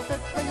 Mama threw a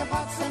fit in your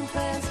pots and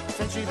pans.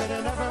 Said she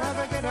better never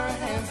ever get her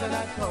hands on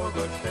that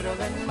no-good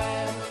fiddling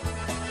man.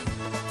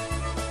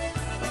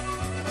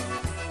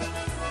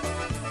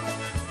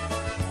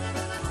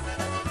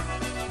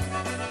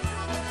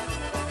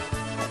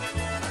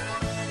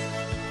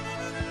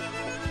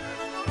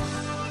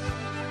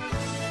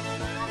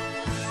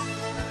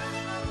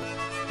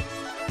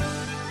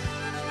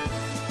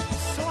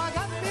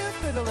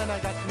 And I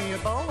got me a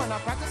bow and I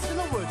practiced in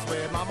the woods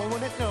where Mama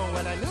wouldn't know.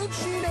 And I knew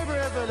she never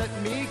ever let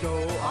me go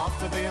off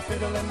to be a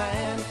fiddling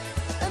man.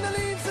 And the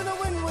leaves in the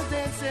wind would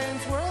dance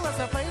and swirl as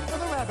I played for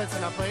the rabbits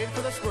and I played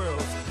for the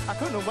squirrels. I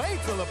couldn't wait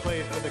till I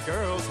played for the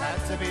girls,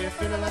 had to be a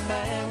fiddling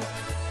man.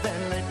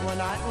 Then late one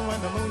night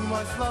when the moon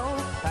was low,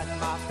 packed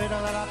my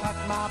fiddle and I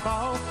packed my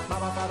bow.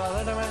 Mama got a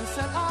letter and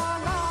said, oh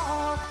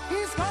no,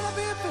 he's gonna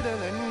be a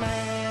fiddling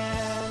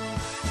man.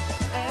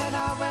 And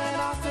I ran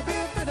off to be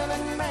a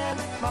fiddling man.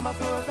 Mama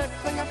threw a fit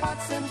in your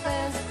pots and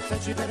pans.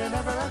 Said she better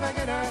never ever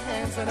get her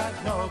hands on that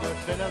no good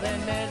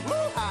fiddling man.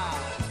 Woo-ha!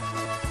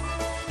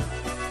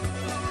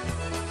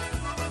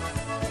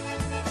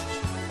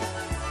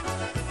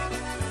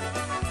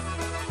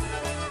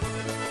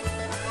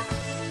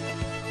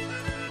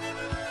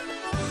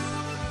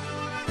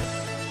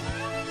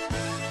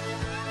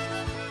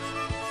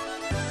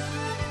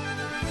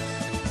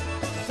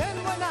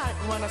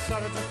 When I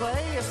started to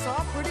play, I saw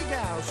a pretty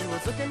gal. She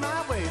was looking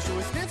my way. She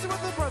was dancing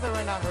with her brother,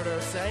 and I heard her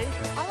say,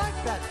 I like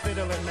that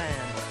fiddling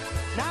man.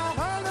 Now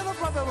her little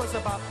brother was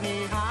about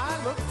knee high.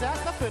 Looked at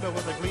the fiddle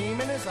with a gleam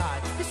in his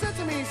eye. He said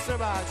to me, sir,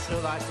 I'd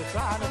sure like to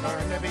try to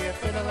learn to be a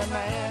fiddling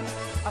man.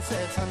 I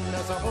said, son,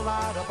 there's a whole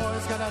lot of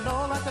boys gonna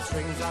know like the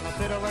strings on a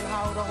fiddle and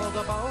how to hold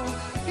a bow.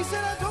 He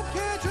said, I don't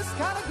care, just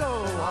gotta go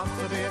off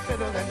to be a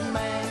fiddling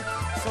man.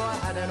 So I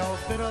had an old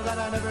fiddle that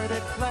I never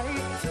did play.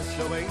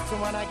 Sister, wait till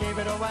when I gave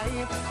it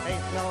away.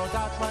 Ain't no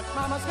doubt what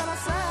Mama's gonna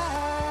say.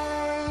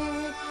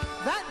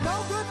 That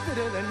no good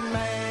fiddling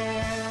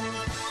man.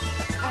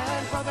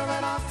 And brother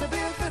ran off to be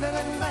a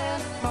fiddling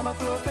man. Mama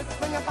threw a fit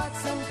in your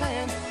pots and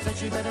pans. Said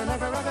she better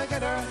never ever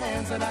get her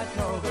hands on that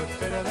no good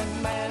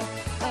fiddling man.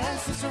 And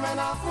sister ran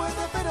off with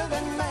a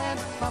fiddling man.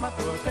 Mama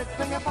threw a fit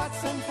in your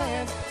pots and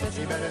pans. Said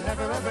she better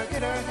never ever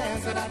get her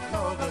hands on that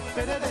no good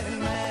fiddling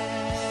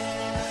man.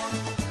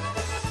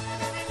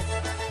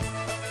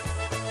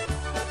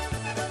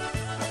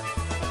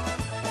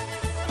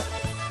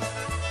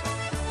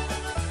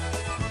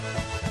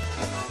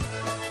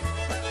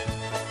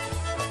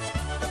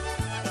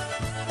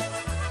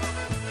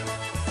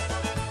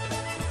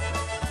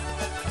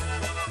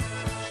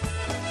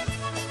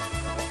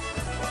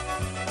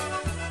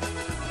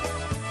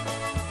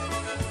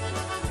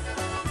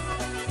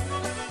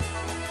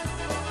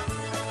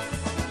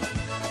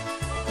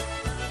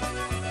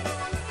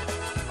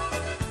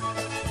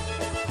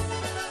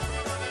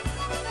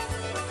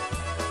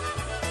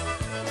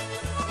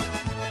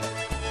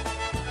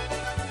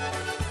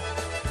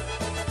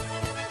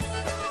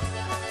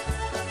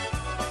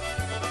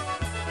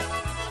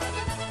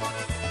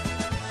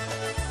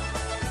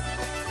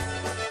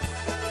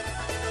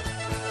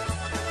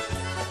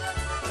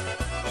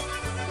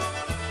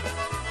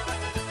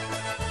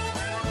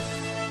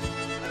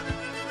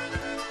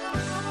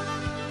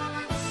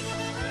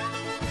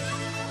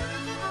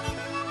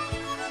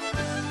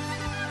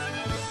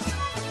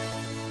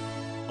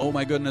 Oh,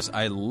 my goodness.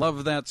 I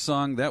love that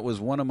song. That was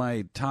one of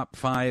my top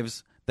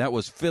 5s. That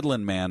was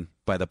Fiddlin' Man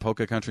by the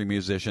Polka Country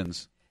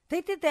Musicians.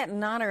 They did that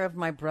in honor of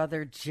my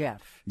brother,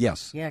 Jeff.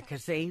 Yes. Yeah,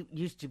 because they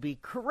used to be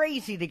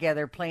crazy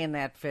together playing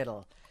that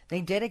fiddle. They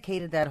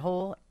dedicated that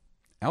whole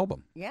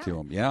album to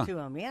him. Yeah. To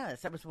him,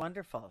 yes. That was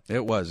wonderful.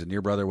 It was. And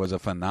your brother was a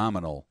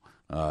phenomenal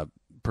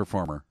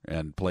performer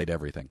and played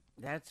everything.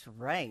 That's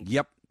right.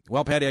 Yep.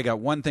 Well, Patty, I got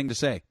one thing to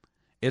say.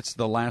 It's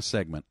the last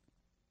segment.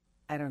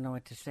 I don't know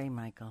what to say,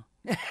 Michael.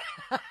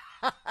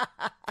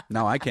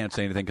 No, I can't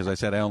say anything because I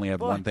said I only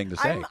have one thing to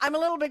say. I'm a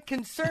little bit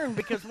concerned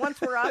because once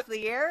we're off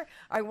the air,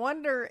 I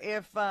wonder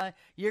if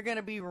you're going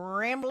to be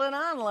rambling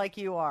on like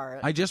you are.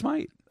 I just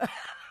might.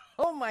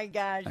 Oh, my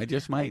gosh. I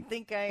just might. I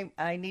think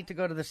I need to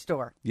go to the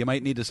store. You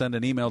might need to send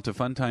an email to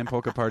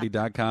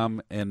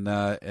funtimepolkaparty.com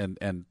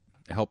and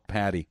help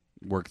Patty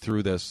work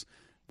through this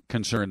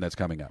concern that's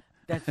coming up.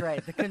 That's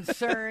right. The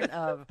concern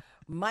of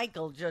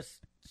Michael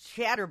just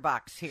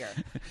chatterbox here,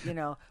 you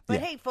know.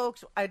 But, hey,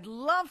 folks, I'd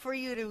love for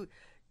you to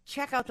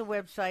check out the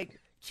website.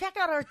 Check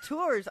out our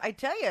tours. I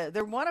tell you,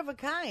 they're one of a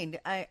kind.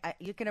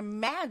 You can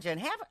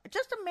imagine,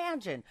 just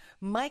imagine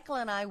Michael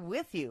and I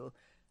with you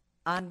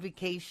on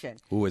vacation.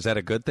 Ooh, is that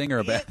a good thing or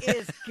a bad thing? It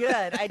is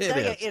good. I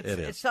tell you, it is.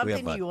 It's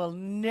something you will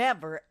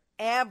never,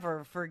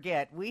 ever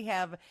forget. We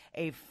have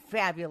a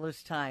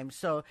fabulous time.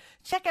 So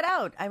check it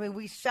out. I mean,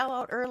 we sell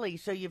out early,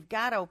 so you've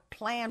got to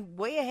plan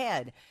way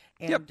ahead.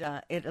 And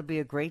it'll be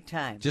a great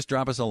time. Just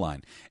drop us a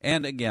line.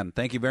 And again,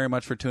 thank you very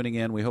much for tuning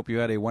in. We hope you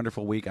had a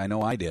wonderful week. I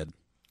know I did.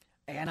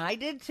 And I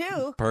did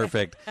too.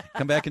 Perfect.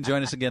 Come back and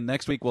join us again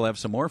next week. We'll have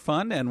some more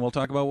fun, and we'll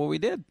talk about what we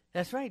did.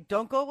 That's right.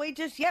 Don't go away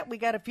just yet. We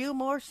got a few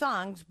more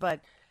songs,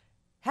 but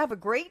have a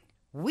great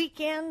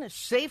weekend,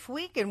 safe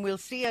week, and we'll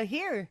see you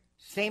here.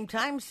 Same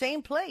time,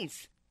 same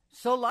place.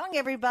 So long,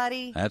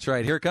 everybody. That's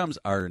right. Here comes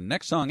our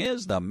next song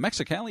is The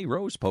Mexicali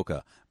Rose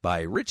Polka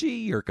by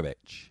Richie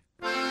Yurkovich.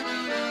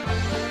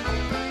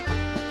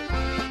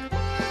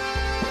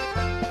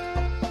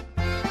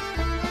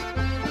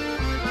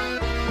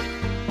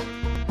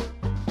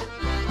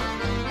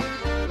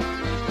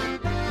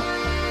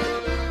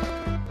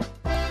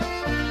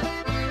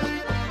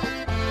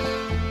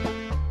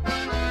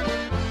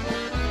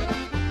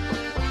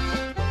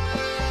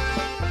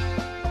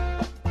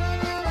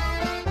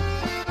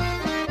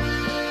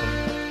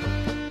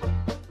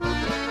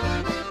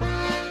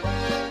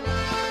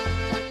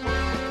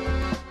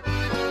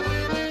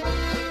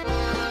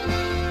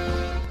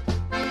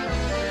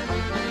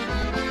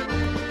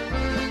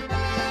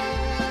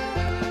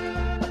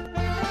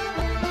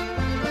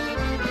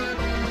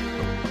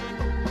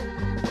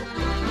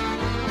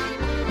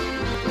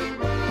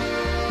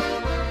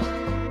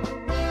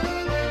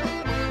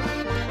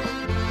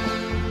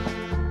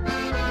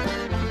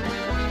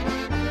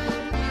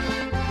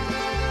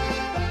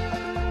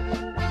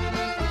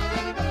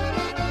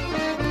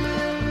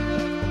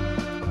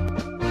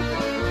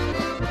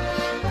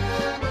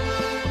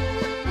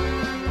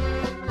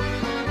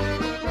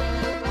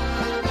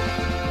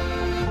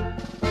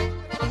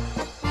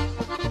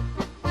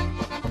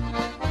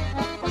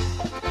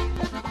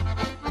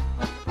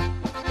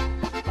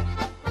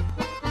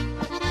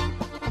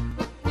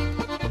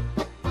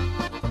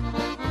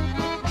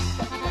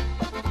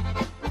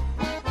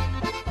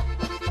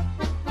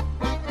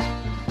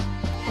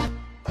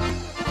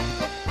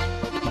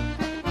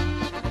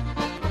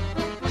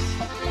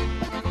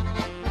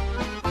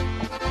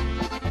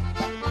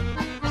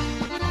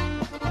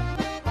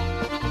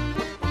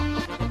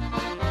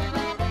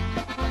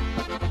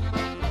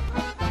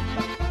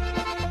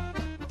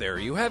 There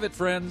you have it,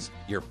 friends.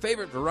 Your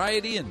favorite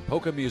variety in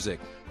polka music.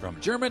 From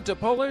German to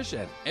Polish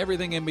and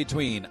everything in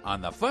between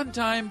on the Fun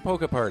Time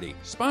Polka Party,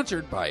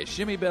 sponsored by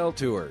Shimmy Bell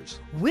Tours.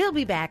 We'll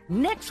be back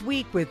next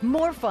week with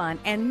more fun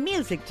and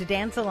music to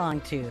dance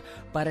along to.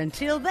 But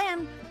until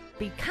then,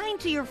 be kind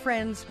to your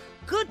friends,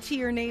 good to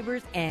your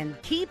neighbors, and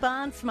keep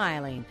on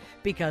smiling,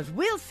 because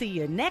we'll see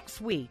you next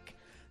week.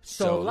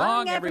 So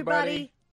long, everybody.